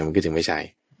นใจไงมันก็จึงไม่ใช่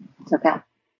เจ้าค่ะ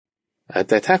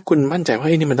แต่ถ้าคุณมั่นใจว่า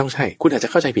นี่มันต้องใช่คุณอาจจะ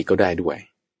เข้าใจผิดก็ได้ด้วย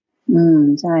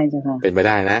ใช่เจ้าค่ะเป็นไปไ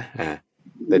ด้นะ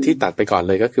แต่ที่ตัดไปก่อนเ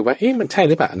ลยก็คือว่ามันใช่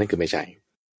หรือเปล่าอันนั้นคือไม่ใช่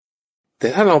แต่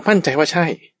ถ้าเรามั่นใจว่าใช่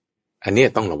อันนี้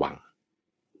ต้องระวัง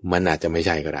มันอาจจะไม่ใ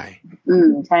ช่ก็ได้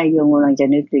ใช่โยมกำลังจะ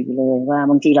นึกถึงเลยว่า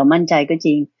บางทีเรามั่นใจก็จ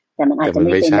ริงแต่มันอาจจะไ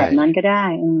ม่เป็นแบบนั้นก็ได้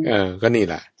ก็นี่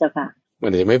แหละเจ้าค่ะมัน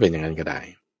อาจจะไม่เป็นอย่างนั้นก็ได้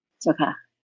เจ้าค่ะ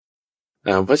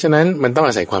เพราะฉะนั้นมันต้อง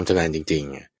อาศัยความชำนาญจริง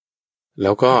ๆแ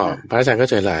ล้วก็พระอาจารย์ก็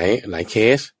เจอหลายเค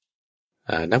ส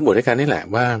นักบวชด้วยกันนี่แหละ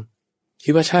ว่าคิ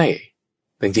ดว่าใช่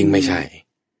แต่จริงไม่ใช่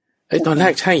ตอนแร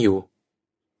กใช่อยู่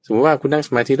สมมติว่าคุณนั่งส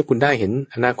มาธิแล้วคุณได้เห็น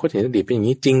อนาคตเห็นอดีตเป็นอย่าง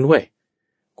นี้จริงด้วย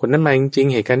คนนั้นมาจริง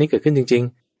ๆเหตุการณ์นี้เกิดขึ้นจริง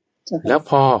ๆแล้ว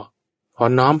พอ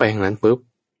น้อมไปทางนั้นปุ๊บ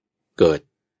เกิด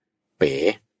เป๋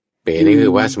นี่คื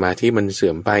อว่าสมาธิมันเสื่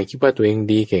อมไปคิดว่าตัวเอง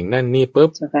ดีเก่งนั่นนี่ปุ๊บ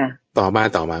ต่อม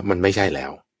ามันไม่ใช่แล้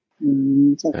ว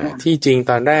ที่จริง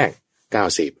ตอนแรก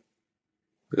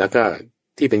90แล้วก็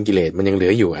ที่เป็นกิเลสมันยังเหลื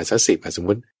ออยู่สัก10สมม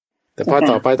ติแต่พอ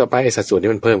ต่อไปไอ้สัดส่วน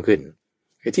นี้มันเพิ่มขึ้น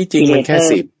ที่จริงมันแค่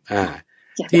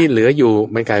10ที่เหลืออยู่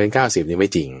มันกลายเป็น90นี่ไม่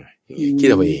จริงคิด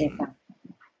เอาเอง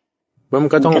มั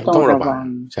นก็ต้องระวัง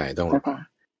ใช่ต้องระวัง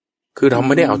คือเราไ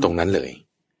ม่ได้เอาตรงนั้นเลย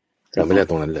เราไม่ได้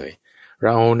ตรงนั้นเลยเร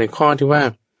าในข้อที่ว่า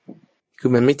คือ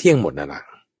มันไม่เที่ยงหมดนะล่ะ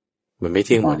มันไม่เ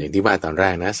ที่ยงหมดอย่างที่ว่าตอนแร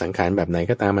กนะสังขารแบบไหน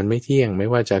ก็ตามมันไม่เที่ยงไม่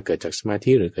ว่าจะเกิดจากสมา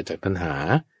ธิหรือเกิดจากตัณหา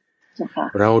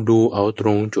เราดูเอาตร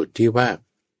งจุดที่ว่า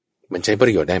มันใช้ปร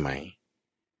ะโยชน์ได้ไหม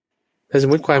ถ้าสม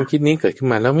มติความคิดนี้เกิดขึ้น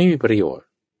มาแล้วไม่มีประโยชน์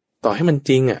ต่อให้มัน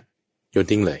จริงโยน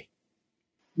ทิ้งเลย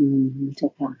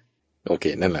โอเค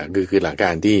นั่นแหละคือหลักกา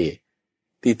ร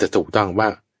ที่จะถูกต้องว่า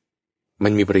มั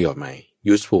นมีประโยชน์ไหม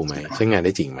useful ไหมใช้งานไ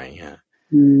ด้จริงไหมฮะ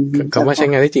คำว่าใช้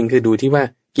งานได้จริงคือดูที่ว่า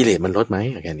กิเลสมันลดไหม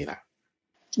แค่นี้แหละ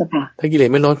ถ้ากิเลส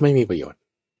ไม่ลดไม่มีประโยชน์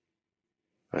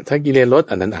ถ้ากิเลสลด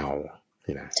อันนั้นเอา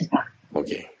นี่นะโอเ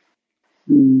ค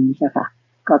ใช่ค่ะ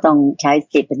ก็ต้องใช้ส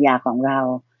ติปัญญาของเรา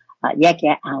แยกแย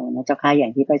ะเอานะเจ้าค่ะอย่า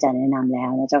งที่พระอาจารย์แนะนำแล้ว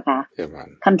นะเจ้าค่ะ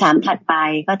คำถามถัดไป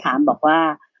ก็ถามบอกว่า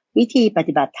วิธีป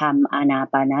ฏิบัติธรรมอานา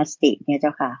ปานสติเนี่ยเจ้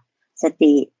าค่ะส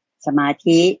ติสมา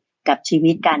ธิกับชี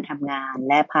วิตการทำงาน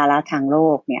และภาระทางโล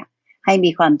กเนี่ยให้มี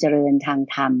ความเจริญทาง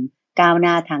ธรรมก้าวห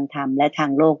น้าทางธรรมและทา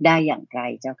งโลกได้อย่างไร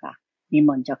เจ้าค่ะนิม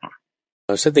นต์เจ้าค่ะ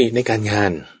สติในการงา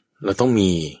นเราต้องมี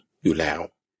อยู่แล้ว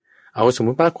เอาสมม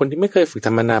ติว่าคนที่ไม่เคยฝึกท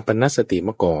ำอานาปานสติ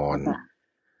มาก่อน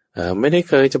ไม่ได้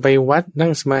เคยจะไปวัดนั่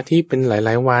งสมาธิเป็นหล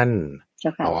ายๆวัน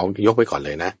เอายกไปก่อนเล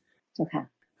ยนะ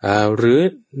หรือ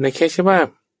ในเคสที่ว่า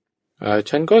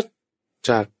ฉันก็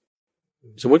จาก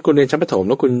สมมติคุณเรียนชั้นประถม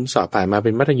แล้วคุณสอบผ่านมาเ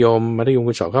ป็นมัธยม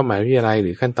คุณสอบเข้ามหาวิทยาลัยห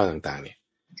รือขั้นตอนต่างๆเนี่ย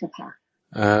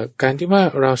การที่ว่า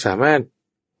เราสามารถ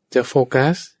จะโฟกั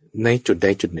สในจุดใด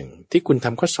จุดหนึ่งที่คุณท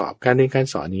ำข้อสอบการเรียนการ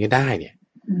สอนนี้ได้เนี่ย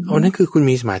นั่นคือคุณ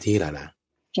มีสมาธิแล้วนะ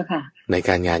ในก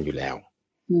ารงานอยู่แล้ว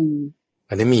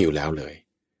อันนี้มีอยู่แล้วเลย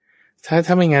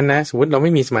ถ้าไม่งั้นนะสมมติเราไ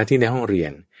ม่มีสมาธิในห้องเรีย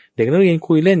นเด็กนักเรียน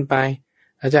คุยเล่นไป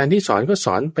อาจารย์ที่สอนก็ส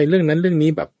อนไปเรื่องนั้นเรื่องนี้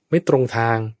แบบไม่ตรงท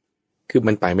างคือ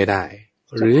มันไปไม่ได้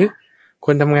หรือค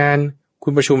นทำงานคุ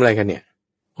ณประชุมอะไรกันเนี่ย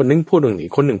คนนึงพูดเรื่องนี้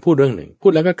คนหนึ่งพูดเรื่องหนึ่งพู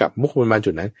ดแล้วก็กลับมุกมา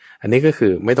จุดนั้นอันนี้ก็คื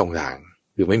อไม่ตรงทาง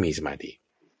คือไม่มีสมาธิ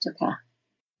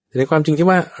แต่ในความจริงที่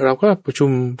ว่าเราก็ประชุม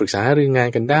ปรึกษาเรื่องงาน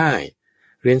กันได้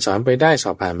เรียนสอนไปได้ส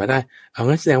อบผ่านมาได้เอา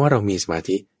งั้นแสดงว่าเรามีสมา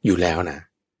ธิอยู่แล้วนะ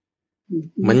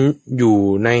มันอยู่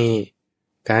ใน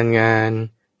การงาน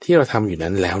ที่เราทำอยู่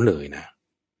นั้นแล้วเลยนะ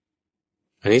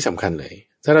อันนี้สำคัญเลย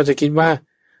ถ้าเราจะคิดว่า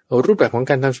รูปแบบของ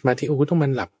การทำสมาธิกูต้องมั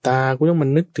นหลับตากูต้องมัน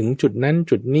นึกถึงจุดนั้น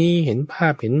จุดนี้เห็นภา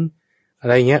พเห็น อะ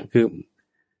ไรเงี้ยคือ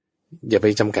อย่าไป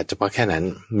จำกัดเฉพาะแค่นั้น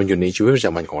มันอยู่ในชีวิตประจ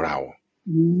ำวันของเรา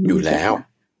อยู่แล้ว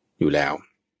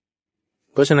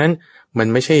เพราะฉะนั้นมัน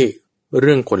ไม่ใช่เ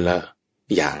รื่องคนละ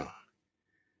อย่าง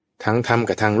ทางธรรม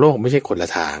กับทางโลกไม่ใช่คนละ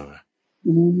ทาง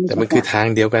แต่มันคือทาง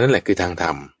เดียวกันนั่นแหละคือทางธร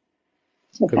รม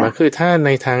คือมันคือถ้าใน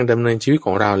ทางดำเนินชีวิตข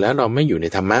องเราแล้วเราไม่อยู่ใน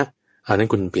ธรรมะอันนั้น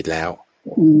คุณผิดแล้ว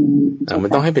มัน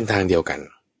ต้องให้เป็นทางเดียวกัน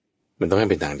มันต้องให้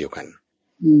เป็นทางเดียวกัน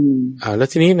แล้ว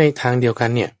ทีนี้ในทางเดียวกัน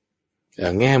เนี่ย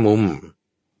แง่มุม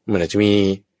มันอาจจะมี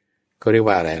ก็เรียก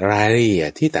ว่าอะไรรายละเอีย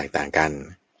ดที่แตกต่างกัน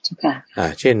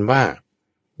เช่นว่า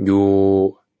อยู่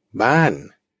บ้าน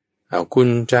คุณ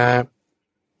จะ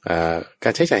กา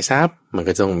รใช้จ่ายทรัพย์มัน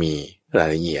ก็ต้องมีราย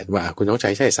ละเอียดว่าคุณต้องใช้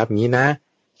ทรัพย์นี้นะ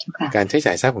การใช้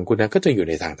จ่ายทรัพย์ของคุณนั้นก็จะอยู่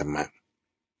ในทางธรรมะ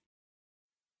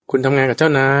คุณทำงานกับเจ้า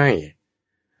นาย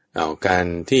การ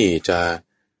ที่จะ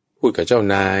พูดกับเจ้า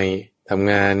นายท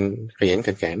ำงานขยัน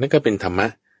ขันแข็งนั่นก็เป็นธรรมะ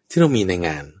ที่เรามีในง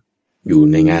านอยู่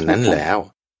ในงานนั้นแล้ว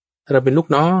ถ้าเราเป็นลูก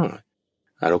น้อง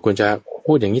เราควรจะ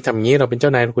พูดอย่างนี้ทำงี้เราเป็นเจ้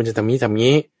านายเราควรจะทำนี้ทำ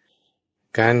งี้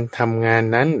การทำงาน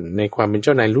นั้นในความเป็นเ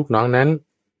จ้านายลูกน้องนั้น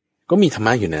ก็มีธรรม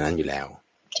ะอยู่ในนั้นอยู่แล้ว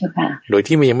โดย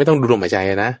ที่มันยังไม่ต้องดูลมหายใจ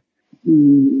นะ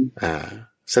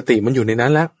สติมันอยู่ในนั้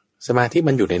นแล้วสมาธิ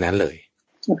มันอยู่ในนั้นเลย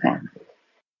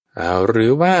หรื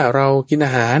อว่าเรากินอ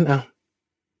าหาร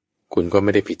คุณก็ไ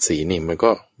ม่ได้ผิดศีลนี่มันก็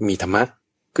มีธรรมะ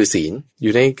คือศีลอ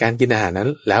ยู่ในการกินอาหารนั้น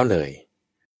แล้วเลย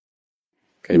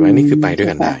เข้าใจไหมนี่คือไปด้วย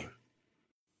กันได้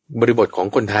บริบทของ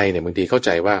คนไทยเนี่ยบางทีเข้าใจ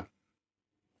ว่า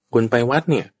คุณไปวัด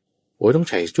เนี่ยโอ้ยต้อง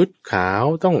ใส่ชุดขาว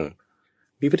ต้อง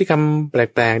มีพฤติกรรมแ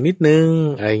ปลกๆนิดนึง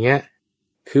อะไรเงี้ย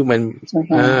คือมั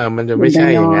นจะไม่ใช่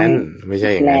อย่างนั้นไม่ใช่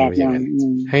อย่างนั้นไม่ใช่อย่างนั้น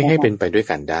ให้เป็นไปด้วย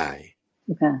กันได้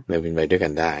เราเป็นไปด้วยกั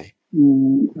นได้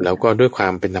แล้วก็ด้วยควา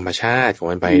มเป็นธรรมชาติของ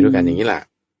มันไปด้วยกันอย่างนี้แหละ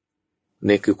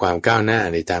นี่คือความก้าวหน้า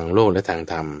ในทางโลกและทาง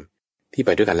ธรรมที่ไป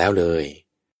ด้วยกันแล้วเลย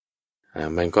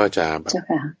มันก็จะแบบ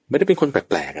ไม่ได้เป็นคนแ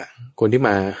ปลกๆคนที่ม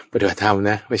าปฏิบัติธรรม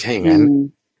นะไม่ใช่อย่างนั้น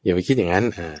อย่าไปคิดอย่างนั้น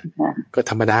ก็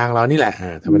ธรรมดาของเรานี่แหละ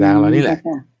ธรรมดาของเรานี่แหละ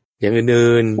อย่าง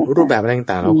อื่นๆรูปแบบอะไร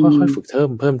ต่างๆเราค่อยๆฝึก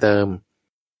เพิ่มเติม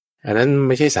อันนั้นไ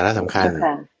ม่ใช่สาระสำคัญ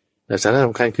แต่สาระส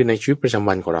ำคัญคือในชีวิตประจำ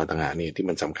วันของเราต่างหากนี่ที่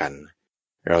มันสำคัญ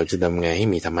เราจะทำไงให้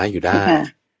มีธรรมะอยู่ได้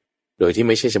โดยที่ไ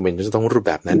ม่ใช่จำเป็นจะต้องรูปแ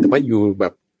บบนั้นแต่ว่าอยู่แบ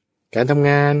บการทำ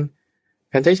งาน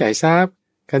การใช้จ่ายทรัพย์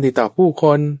การติดต่อผู้ค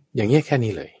นอย่างเงี้ยแค่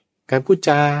นี้เลยการพูดจ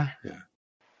า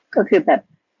ก็คือแบบ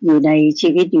อยู่ในชี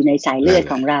วิตอยู่ในสายเลือด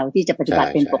ของเราที่จะปฏิบัติ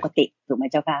เป็นปกติถูกไหม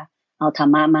เจ้าคะเอาธร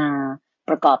รมะมา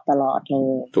ประกอบตลอดเล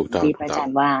ยที่พระอาจาร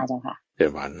ย์ว่าเจ้าค่ะเดี๋ย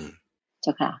ววันเจ้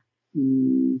าค่ะ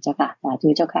เจ้าค่ะสาธุ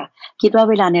เจ้าค่ะคิดว่า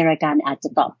เวลาในรายการอาจจะ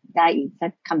ตอบได้อีกสั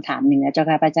กคำถามหนึ่งนะเจ้า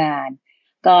ค่ะพระอาจารย์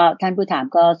ก็ท่านผู้ถาม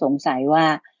ก็สงสัยว่า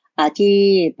ที่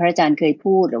พระอาจารย์เคย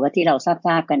พูดหรือว่าที่เราท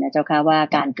ราบกันนะเจ้าค่ะว่า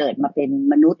การเกิดมาเป็น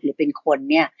มนุษย์หรือเป็นคน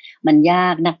เนี่ยมันยา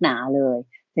กนักหนาเลย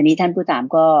ทีนี้ท่านผู้ถาม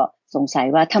ก็สงสัย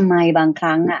ว่าทำไมบางค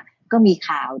รั้งก็มี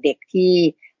ข่าวเด็กที่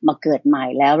มาเกิดใหม่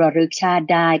แล้วระลึกชาติ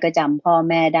ได้ก็จำพ่อ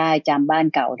แม่ได้จำบ้าน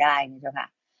เก่าได้นะเจ้าค่ะ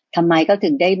ทำไมเขาถึ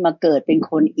งได้มาเกิดเป็น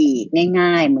คนอีก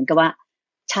ง่ายๆเหมือนกับว่า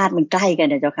ชาติมันใกล้กัน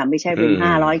นะเจ้าค่ะไม่ใช่เป็น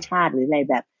500ชาติหรืออะไร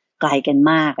แบบไกลกัน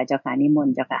มากเจ้าค่ะนิมน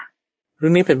ต์เจ้าค่ะเรื่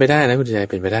องนี้เป็นไปได้นะคุณใจ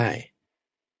เป็นไปได้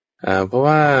เพราะ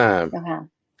ว่า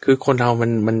คือคนเรา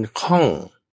มันคล้อง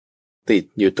ติด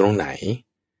อยู่ตรงไหน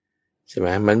ใช่ไหม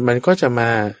มันก็จะมา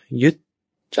ยึด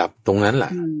จับตรงนั้นแหล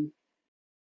ะ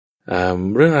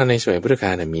เรื่องราวในสมัยพุทธก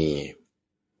าลมี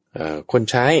คน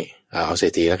ใช้เอาเศร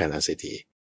ษฐีแล้วกันเอาเศรษ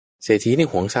ฐีนี่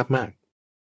หวงทรัพย์มาก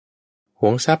ห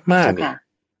วงทรัพย์มากเนี่ย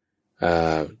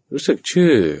รู้สึกชื่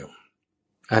อ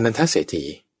อานันทเศรษฐี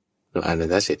อานัน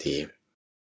ทเศรษฐี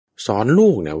สอนลู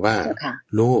กเนี่ยว่า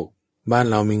ลูกบ้าน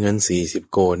เรามีเงิน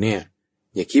40 โกลเนี่ย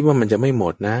อย่าคิดว่ามันจะไม่หม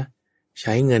ดนะใ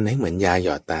ช้เงินให้เหมือนยาหย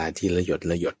อดตาทีละหยด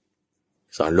ละหยด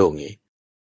สอนลูกงี้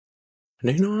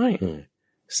น้อย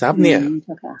ๆทรัพย์เนี่ย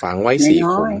ฝังไว้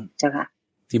4 ขุม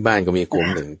ที่บ้านก็มีขุม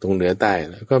หนึ่งตรงเหนือใต้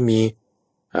แล้วก็มี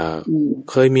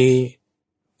เคยมี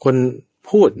คน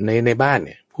พูดในบ้านเ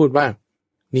นี่ยพูดว่า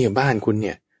นี่บ้านคุณเ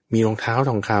นี่ยมีรองเท้า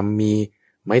ทองคำมี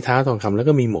ไม้เท้าทองคำแล้ว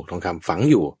ก็มีหมวกทองคำฝัง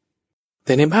อยู่แ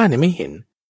ต่ในบ้านเนี่ยไม่เห็น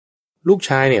ลูก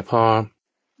ชายเนี่ยพอ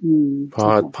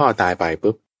พ่อตายไป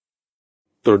ปุ๊บ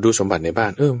ตรวจดูสมบัติในบ้า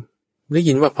นได้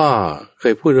ยินว่าพ่อเค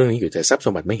ยพูดเรื่องนี้อยู่แต่ทรัพย์ส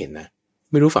มบัติไม่เห็นนะ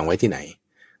ไม่รู้ฝังไว้ที่ไหน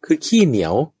คือขี้เหนีย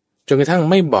วจนกระทั่ง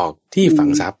ไม่บอกที่ฝัง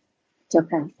ทรัพย์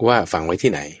ว่าฝังไว้ที่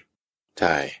ไหนใ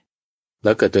ช่แ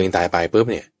ล้วเกิดตัวเองตายไปปุ๊บ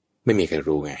เนี่ยไม่มีใคร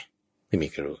รู้ไงไม่มี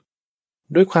ใครรู้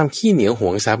ด้วยความขี้เหนียวห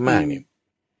วงทรัพย์มากเนี่ย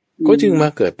ก็จึงมา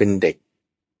เกิดเป็นเด็ก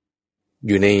อ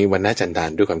ยู่ในวรรณะจันดาน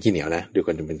ด้วยความขี้เหนียวนะด้วยค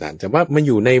วามจำเป็นตานแต่ว่ามันอ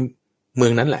ยู่ในเมือ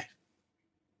งนั้นแหละ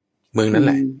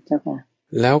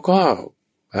แล้วก็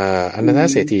อนันท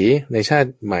เศรษฐีในชาติ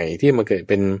ใหม่ที่มาเกิด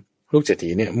เป็นลูกเศรษฐี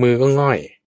เนี่ยมือก็ง่อย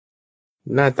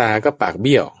หน้าตาก็ปากเ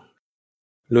บี้ยว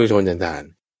ลุยชนจันทาน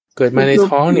เกิดมาใน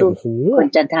ท้องเนี่ยโอ้โหคน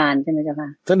จันทานใช่ไหมเจ้าค่ะ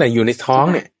ตั้งแต่อยู่ในท้อง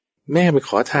เนี่ยแม่ไปข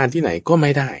อทานที่ไหนก็ไ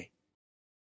ม่ได้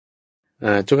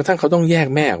จนกระทั่งเขาต้องแยก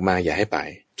แม่ออกมาอย่าให้ไป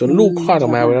จนลูกคลอดออ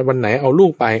กมาวันไหนเอาลู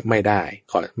กไปไม่ได้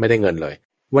ขอไม่ได้เงินเลย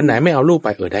วันไหนไม่เอาลูกไป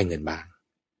ได้เงินบ้าง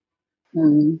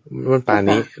มันป่าน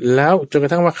นี้แล้วจนกร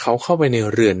ะทั่งว่าเขาเข้าไปใน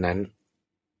เรือนนั้น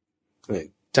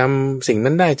จำสิ่ง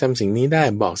นั้นได้จำสิ่งนี้ได้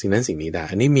บอกสิ่งนั้นสิ่งนี้ได้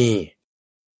อันนี้มี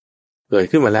เกิด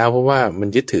ขึ้นมาแล้วเพราะว่ามัน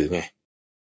ยึดถือไง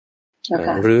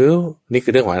หรือนี่คื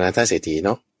อเรื่องของอนาถเศรษฐีเ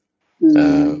นาะ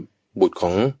บุตรขอ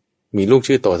งมีลูก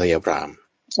ชื่อโตทยพราม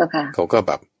เขาก็แ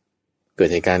บบเกิด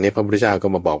เหตุการณ์นี้พระพุทธเจ้าก็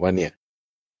มาบอกว่าเนี่ย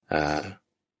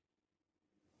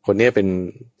คนนี้เป็น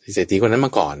เศรษฐีคนนั้นม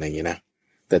าก่อนอย่างนี้นะ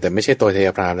แต่ไม่ใช่โตทย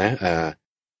พรามนะ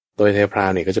โตทยพรา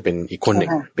มเนี่ยก็จะเป็นอีกคนหนึ่ง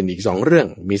เป็นอีก2เรื่อง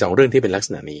มี2เรื่องที่เป็นลักษ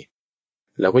ณะนี้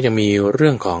แล้วก็ยังมีเรื่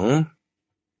องของ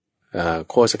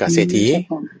โคสกเศรษฐี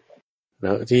แ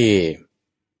ล้วที่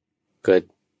เกิด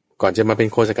ก่อนจะมาเป็น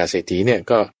โคสกเศรษฐีเนี่ย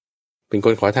ก็เป็นค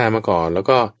นขอทานมาก่อนแล้ว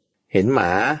ก็เห็นหม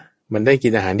ามันได้กิ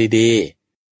นอาหารดี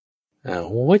ๆโ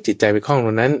หจิตใจไปคล้องต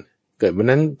รงนั้นเกิดวัน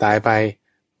นั้นตายไป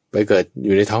เกิดอ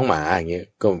ยู่ในท้องหมาอย่างเงี้ย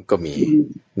ก็มี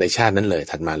ในชาตินั้นเลย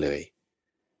ถัดมาเลย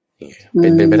เ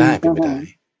ป็นไปได้เป็นไปได้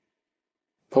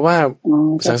เพราะว่า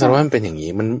สังสารวัฏมันเป็นอย่าง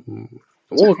นี้มัน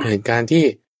เหตุการณ์ที่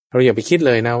เราอย่าไปคิดเ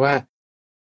ลยนะว่า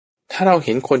ถ้าเราเ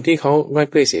ห็นคนที่เขาง่อย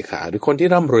เปรี้ยเสียขาหรือคนที่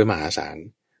ร่ำรวยมหาศาล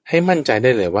ให้มั่นใจได้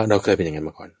เลยว่าเราเคยเป็นอย่างนั้น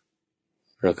มาก่อน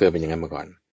เราเคยเป็นอย่างนั้นมาก่อน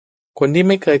คนที่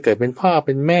ไม่เคยเกิดเป็นพ่อเ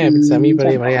ป็นแม่เป็นสามีภร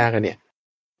รยากันเนี่ย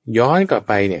ย้อนกลับ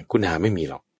ไปเนี่ยคุณหาไม่มี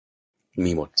หรอก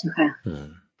มีหมดเจ้าค่ะ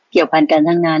เกี่ยวพันกัน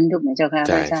ทั้งนั้นถูกไหมเจ้าค่ะ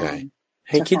ใช่ใช่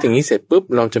ให้คิดอย่างนี้เสร็จปุ๊บ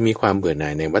เราจะมีความเบื่อหน่า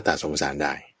ยในวัฏฏะสงสารไ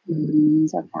ด้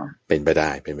เจ้าค่ะเป็นไปได้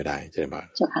เจริญพร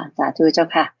เจ้าค่ะสาธุเจ้า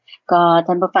ค่ะก็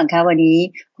ท่านผู้ฟังคะวันนี้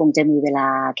คงจะมีเวลา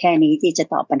แค่นี้ที่จะ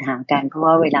ตอบปัญหากันเพราะ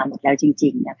ว่าเวลาหมดแล้วจริ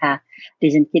งๆนะคะดิ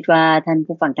ฉันคิดว่าท่าน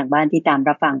ผู้ฟังทางบ้านที่ตาม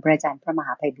รับฟังพระอาจารย์พระมห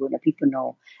าไพบูลย์อภิปุโน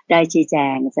ได้ชี้แจ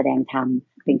งแสดงธรรม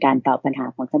เป็นการตอบปัญหา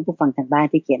ของท่านผู้ฟังทางบ้าน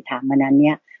ที่เขียนถามมานั้นเ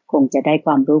นี่ยคงจะได้ค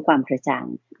วามรู้ความกระจ่าง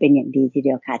เป็นอย่างดีทีเ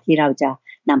ดียวค่ะที่เราจะ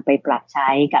นำไปปรับใช้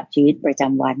กับชีวิตประจ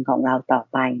ำวันของเราต่อ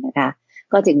ไปนะคะ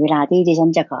ก็ถึงเวลาที่ดิฉั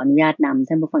นจะขออนุญาตนำ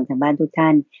ท่านผู้ฟังทางบ้านทุกท่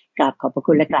านกราบขอบพระ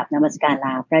คุณและกราบนมัสการล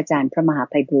าพระอาจารย์พระมหา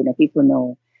ไพบูลย์อภิปุโน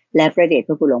และพระเดชพ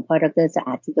ระคุณหลวงพ่อดร.สะอ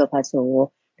าดทิโตภาโส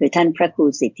หรือท่านพระครู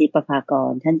สิทธิประภาก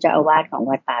รท่านเจ้าอาวาสของ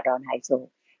วัดป่าดอนไหโศก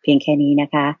เพียงแค่นี้นะ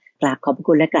คะกราบขอบพระ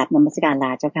คุณและกราบนมัสการล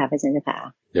าเจ้าค่ะพระอาจารย์เจ้าค่ะ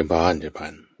เจริญพ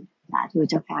รสาธุ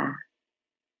เจ้าค่ะ